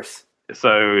 Of course.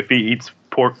 So if he eats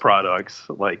pork products,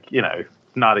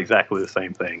 not exactly the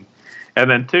same thing. And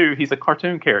then two, he's a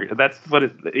cartoon character. That's what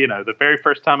the very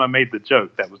first time I made the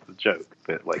joke, that was the joke.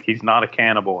 That he's not a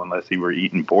cannibal unless he were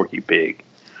eating Porky Pig,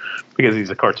 because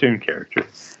he's a cartoon character.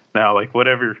 Now,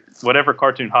 whatever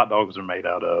cartoon hot dogs are made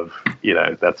out of,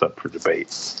 that's up for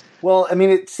debate. Well,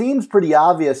 it seems pretty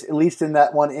obvious, at least in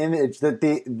that one image, that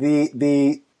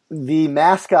the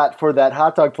mascot for that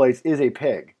hot dog place is a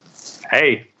pig.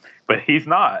 Hey, but he's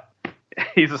not.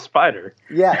 He's a spider.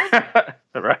 Yeah.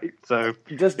 Right? So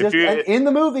in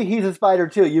the movie, he's a spider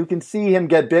too. You can see him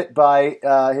get bit by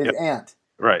his aunt.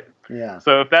 Right. Yeah.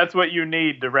 So if that's what you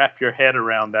need to wrap your head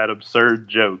around that absurd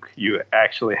joke, you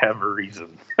actually have a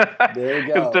reason. There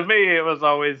you go. To me, it was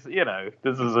always,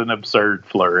 this is an absurd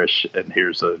flourish, and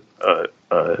here's a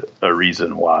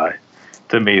reason why.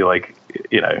 To me,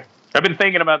 I've been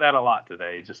thinking about that a lot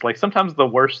today. Just sometimes the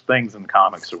worst things in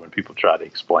comics are when people try to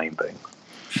explain things.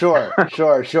 Sure.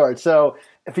 So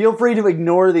feel free to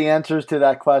ignore the answers to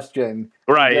that question.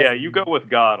 Right, yeah, you go with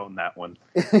God on that one.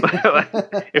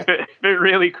 If it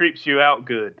really creeps you out,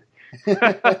 good.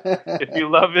 If you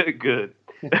love it, good.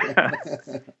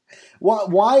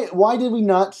 Why did we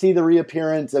not see the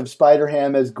reappearance of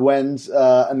Spider-Ham as Gwen's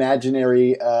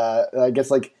imaginary, I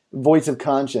guess, like, voice of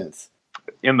conscience?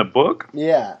 In the book?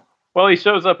 Yeah. Well, he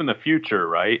shows up in the future,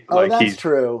 right? Oh, like that's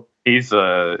true. He's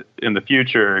in the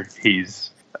future.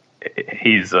 He's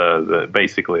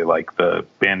basically like the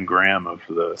Ben Grimm of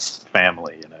the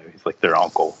family. You know, he's like their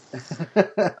uncle.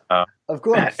 Of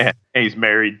course. And he's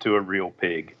married to a real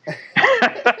pig.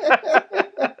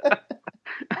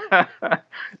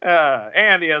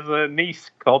 And he has a niece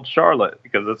called Charlotte,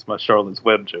 because that's my Charlotte's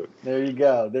Web joke. There you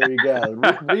go.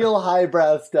 Real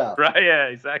highbrow stuff. Right, yeah,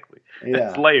 exactly. Yeah.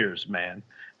 It's layers, man.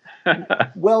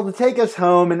 Well, to take us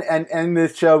home and end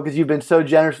this show, because you've been so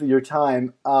generous with your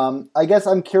time, I guess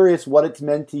I'm curious what it's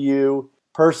meant to you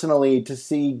personally to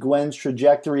see Gwen's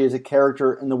trajectory as a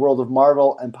character in the world of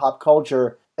Marvel and pop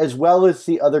culture, as well as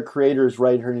see other creators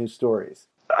write her new stories.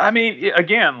 I mean,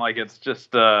 again, like, it's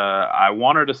just, I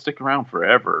want her to stick around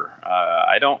forever.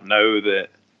 I don't know that.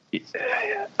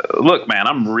 Look, man,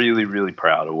 I'm really, really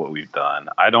proud of what we've done.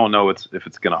 I don't know if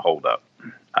it's going to hold up.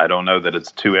 I don't know that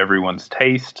it's to everyone's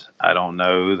taste. I don't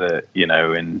know that,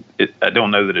 I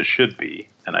don't know that it should be.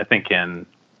 And I think in,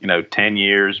 10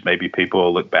 years, maybe people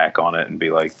will look back on it and be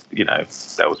like,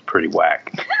 that was pretty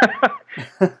whack.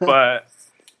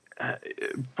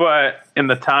 But in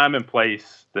the time and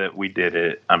place that we did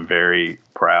it, I'm very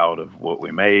proud of what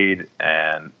we made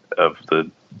and of the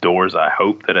doors I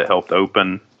hope that it helped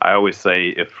open. I always say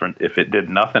if it did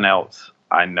nothing else,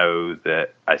 I know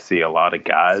that I see a lot of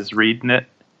guys reading it.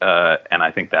 And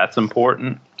I think that's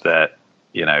important, that,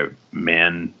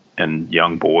 men and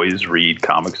young boys read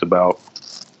comics about,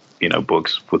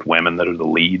 books with women that are the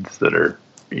leads, that are,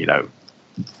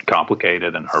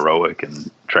 complicated and heroic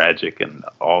and tragic and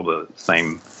all the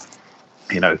same,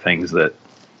 things that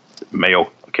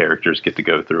male characters get to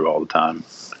go through all the time.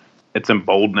 It's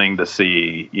emboldening to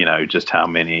see, just how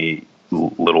many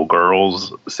little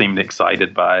girls seemed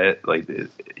excited by it. Like,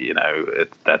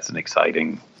 that's an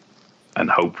exciting and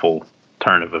hopeful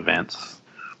turn of events.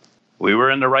 We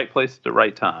were in the right place at the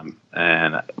right time,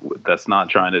 and that's not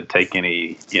trying to take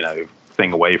any,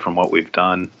 thing away from what we've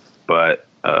done, but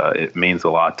it means a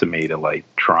lot to me to like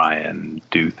try and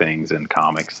do things in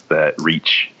comics that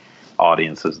reach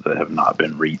audiences that have not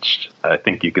been reached. I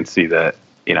think you can see that,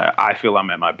 I feel I'm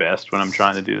at my best when I'm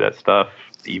trying to do that stuff,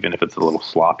 even if it's a little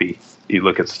sloppy. You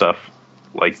look at stuff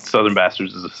like Southern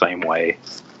Bastards is the same way.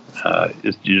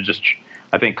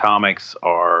 I think comics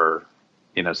are,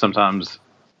 sometimes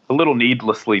a little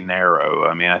needlessly narrow.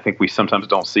 I mean, I think we sometimes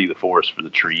don't see the forest for the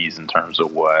trees in terms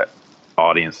of what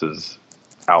audiences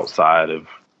outside of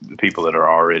the people that are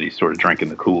already sort of drinking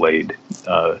the Kool-Aid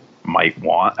might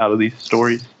want out of these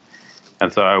stories.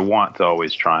 And so I want to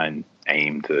always try and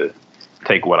aim to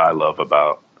take what I love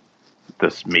about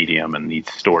this medium and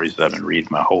these stories that I've been reading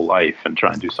my whole life and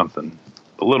try and do something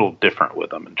a little different with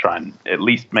them and try and at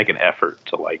least make an effort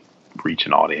to like reach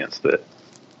an audience that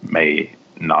may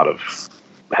not have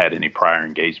had any prior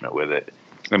engagement with it.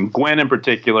 And Gwen in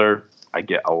particular, I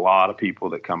get a lot of people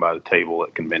that come by the table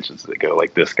at conventions that go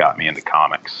like, this got me into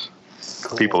comics.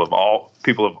 Cool. People of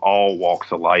all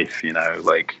walks of life,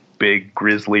 like big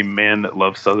grizzly men that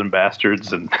love Southern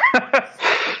Bastards. And,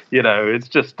 it's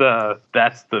just,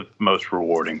 that's the most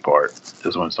rewarding part,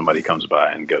 is when somebody comes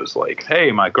by and goes like,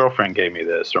 hey, my girlfriend gave me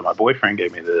this, or my boyfriend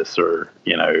gave me this, or,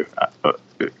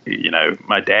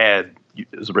 my dad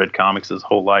has read comics his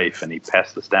whole life and he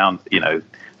passed this down.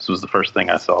 This was the first thing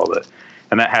I saw that,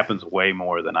 and that happens way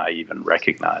more than I even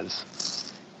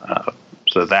recognize.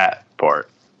 So that part.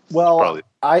 Well, probably.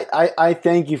 I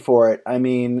thank you for it. I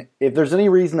mean, if there's any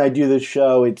reason I do this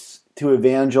show, it's to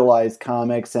evangelize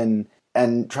comics and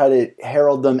try to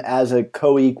herald them as a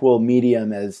co-equal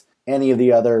medium as any of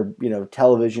the other,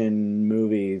 television,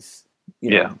 movies,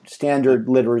 standard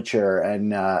literature.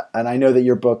 And I know that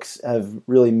your books have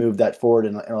really moved that forward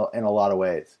in a lot of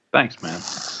ways. Thanks, man.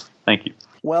 Thank you.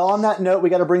 Well, on that note, we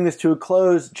got to bring this to a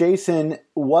close. Jason,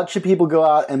 what should people go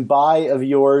out and buy of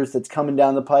yours that's coming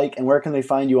down the pike, and where can they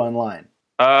find you online?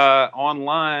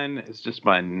 Online is just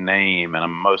my name, and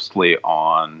I'm mostly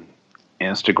on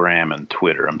Instagram and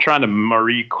Twitter. I'm trying to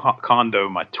Marie Kondo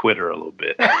my Twitter a little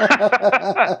bit.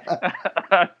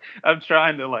 I'm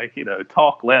trying to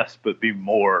talk less but be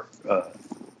more. I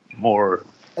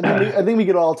think we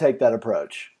could all take that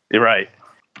approach. You're right.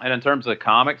 And in terms of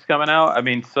comics coming out, I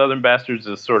mean, Southern Bastards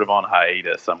is sort of on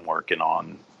hiatus. I'm working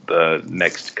on the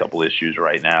next couple issues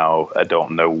right now. I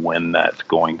don't know when that's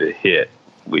going to hit.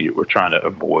 We're trying to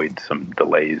avoid some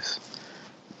delays,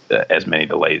 as many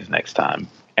delays next time.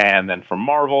 And then for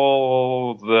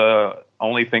Marvel, the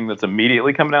only thing that's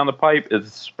immediately coming down the pipe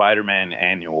is Spider-Man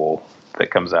Annual that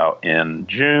comes out in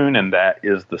June, and that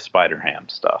is the Spider-Ham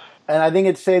stuff. And I think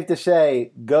it's safe to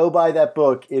say, go buy that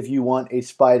book if you want a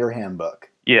Spider-Ham book.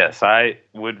 Yes, I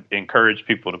would encourage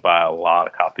people to buy a lot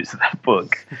of copies of that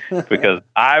book because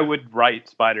I would write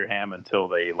Spider-Ham until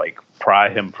they pry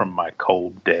him from my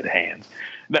cold, dead hands.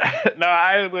 No,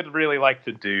 I would really like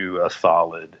to do a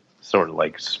solid sort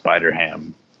of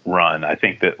Spider-Ham run. I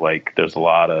think that there's a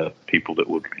lot of people that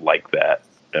would like that.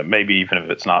 Maybe even if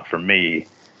it's not for me,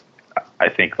 I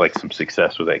think some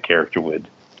success with that character would,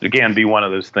 again, be one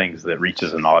of those things that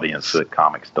reaches an audience that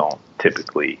comics don't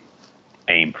typically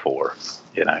aim for,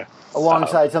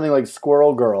 Alongside something like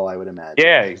Squirrel Girl, I would imagine.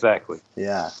 Yeah, exactly.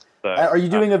 Yeah. So, are you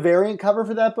doing a variant cover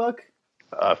for that book?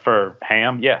 For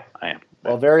Ham? Yeah, I am.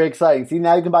 Well, very exciting. See,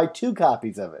 now you can buy 2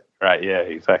 copies of it. Right, yeah,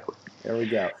 exactly. There we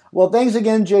go. Well, thanks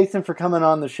again, Jason, for coming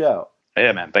on the show.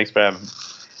 Yeah, man. Thanks for having me.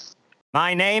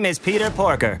 My name is Peter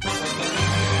Porker.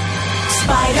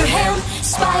 Spider-Ham,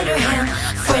 Spider-Ham,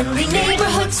 friendly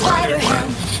neighborhood Spider-Ham.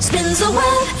 Spins a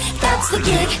web, that's the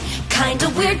gig. Kinda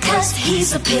weird 'cause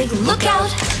he's a pig. Look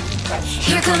out,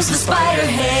 here comes the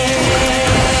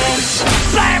Spider-Ham.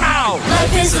 Slam out!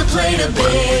 Life is a plate of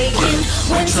bacon.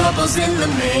 When trouble's in the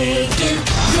making,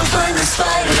 you'll find the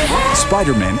Spider-Ham.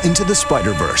 Spider-Man Into the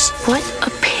Spider-Verse. What a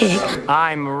pig.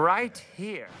 I'm right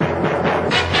here.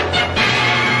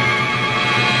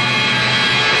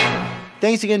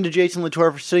 Thanks again to Jason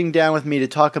Latour for sitting down with me to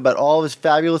talk about all of his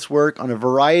fabulous work on a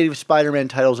variety of Spider-Man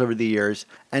titles over the years,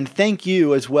 and thank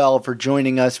you as well for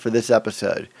joining us for this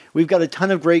episode. We've got a ton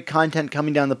of great content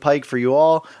coming down the pike for you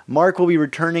all. Mark will be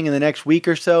returning in the next week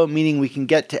or so, meaning we can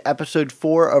get to episode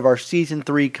 4 of our season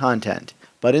 3 content.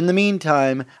 But in the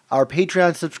meantime, our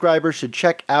Patreon subscribers should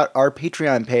check out our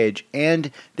Patreon page and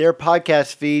their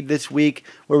podcast feed this week,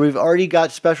 where we've already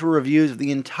got special reviews of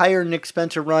the entire Nick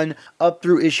Spencer run up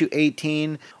through issue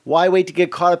 18. Why wait to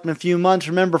get caught up in a few months?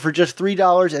 Remember, for just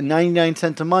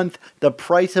 $3.99 a month, the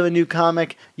price of a new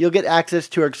comic, you'll get access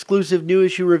to our exclusive new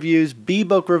issue reviews,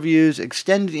 B-book reviews,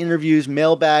 extended interviews,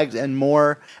 mailbags, and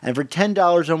more. And for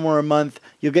 $10 or more a month,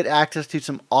 you'll get access to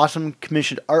some awesome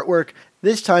commissioned artwork,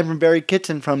 this time from Barry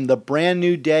Kitson from the Brand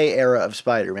New Day era of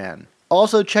Spider-Man.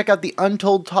 Also, check out the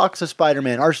Untold Talks of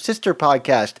Spider-Man, our sister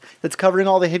podcast that's covering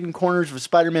all the hidden corners of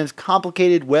Spider-Man's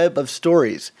complicated web of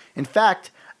stories. In fact,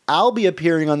 I'll be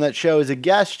appearing on that show as a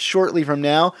guest shortly from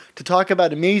now to talk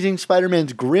about Amazing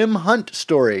Spider-Man's Grim Hunt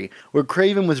story, where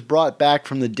Kraven was brought back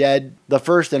from the dead the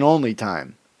first and only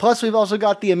time. Plus, we've also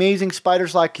got the amazing Spider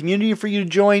Slack community for you to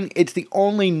join. It's the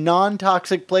only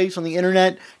non-toxic place on the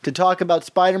internet to talk about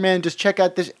Spider-Man. Just check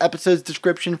out this episode's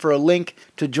description for a link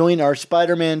to join our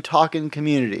Spider-Man talking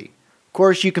community. Of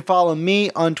course, you can follow me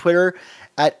on Twitter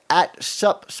at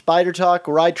 @SupSpiderTalk,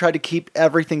 where I try to keep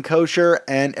everything kosher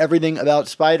and everything about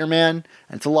Spider-Man.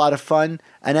 And it's a lot of fun.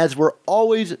 And as we're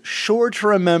always sure to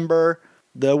remember,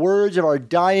 the words of our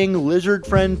dying lizard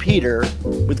friend Peter,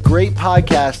 with great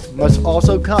podcasts must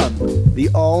also come the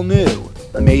all-new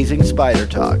Amazing Spider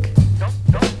Talk.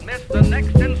 Don't miss the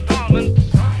next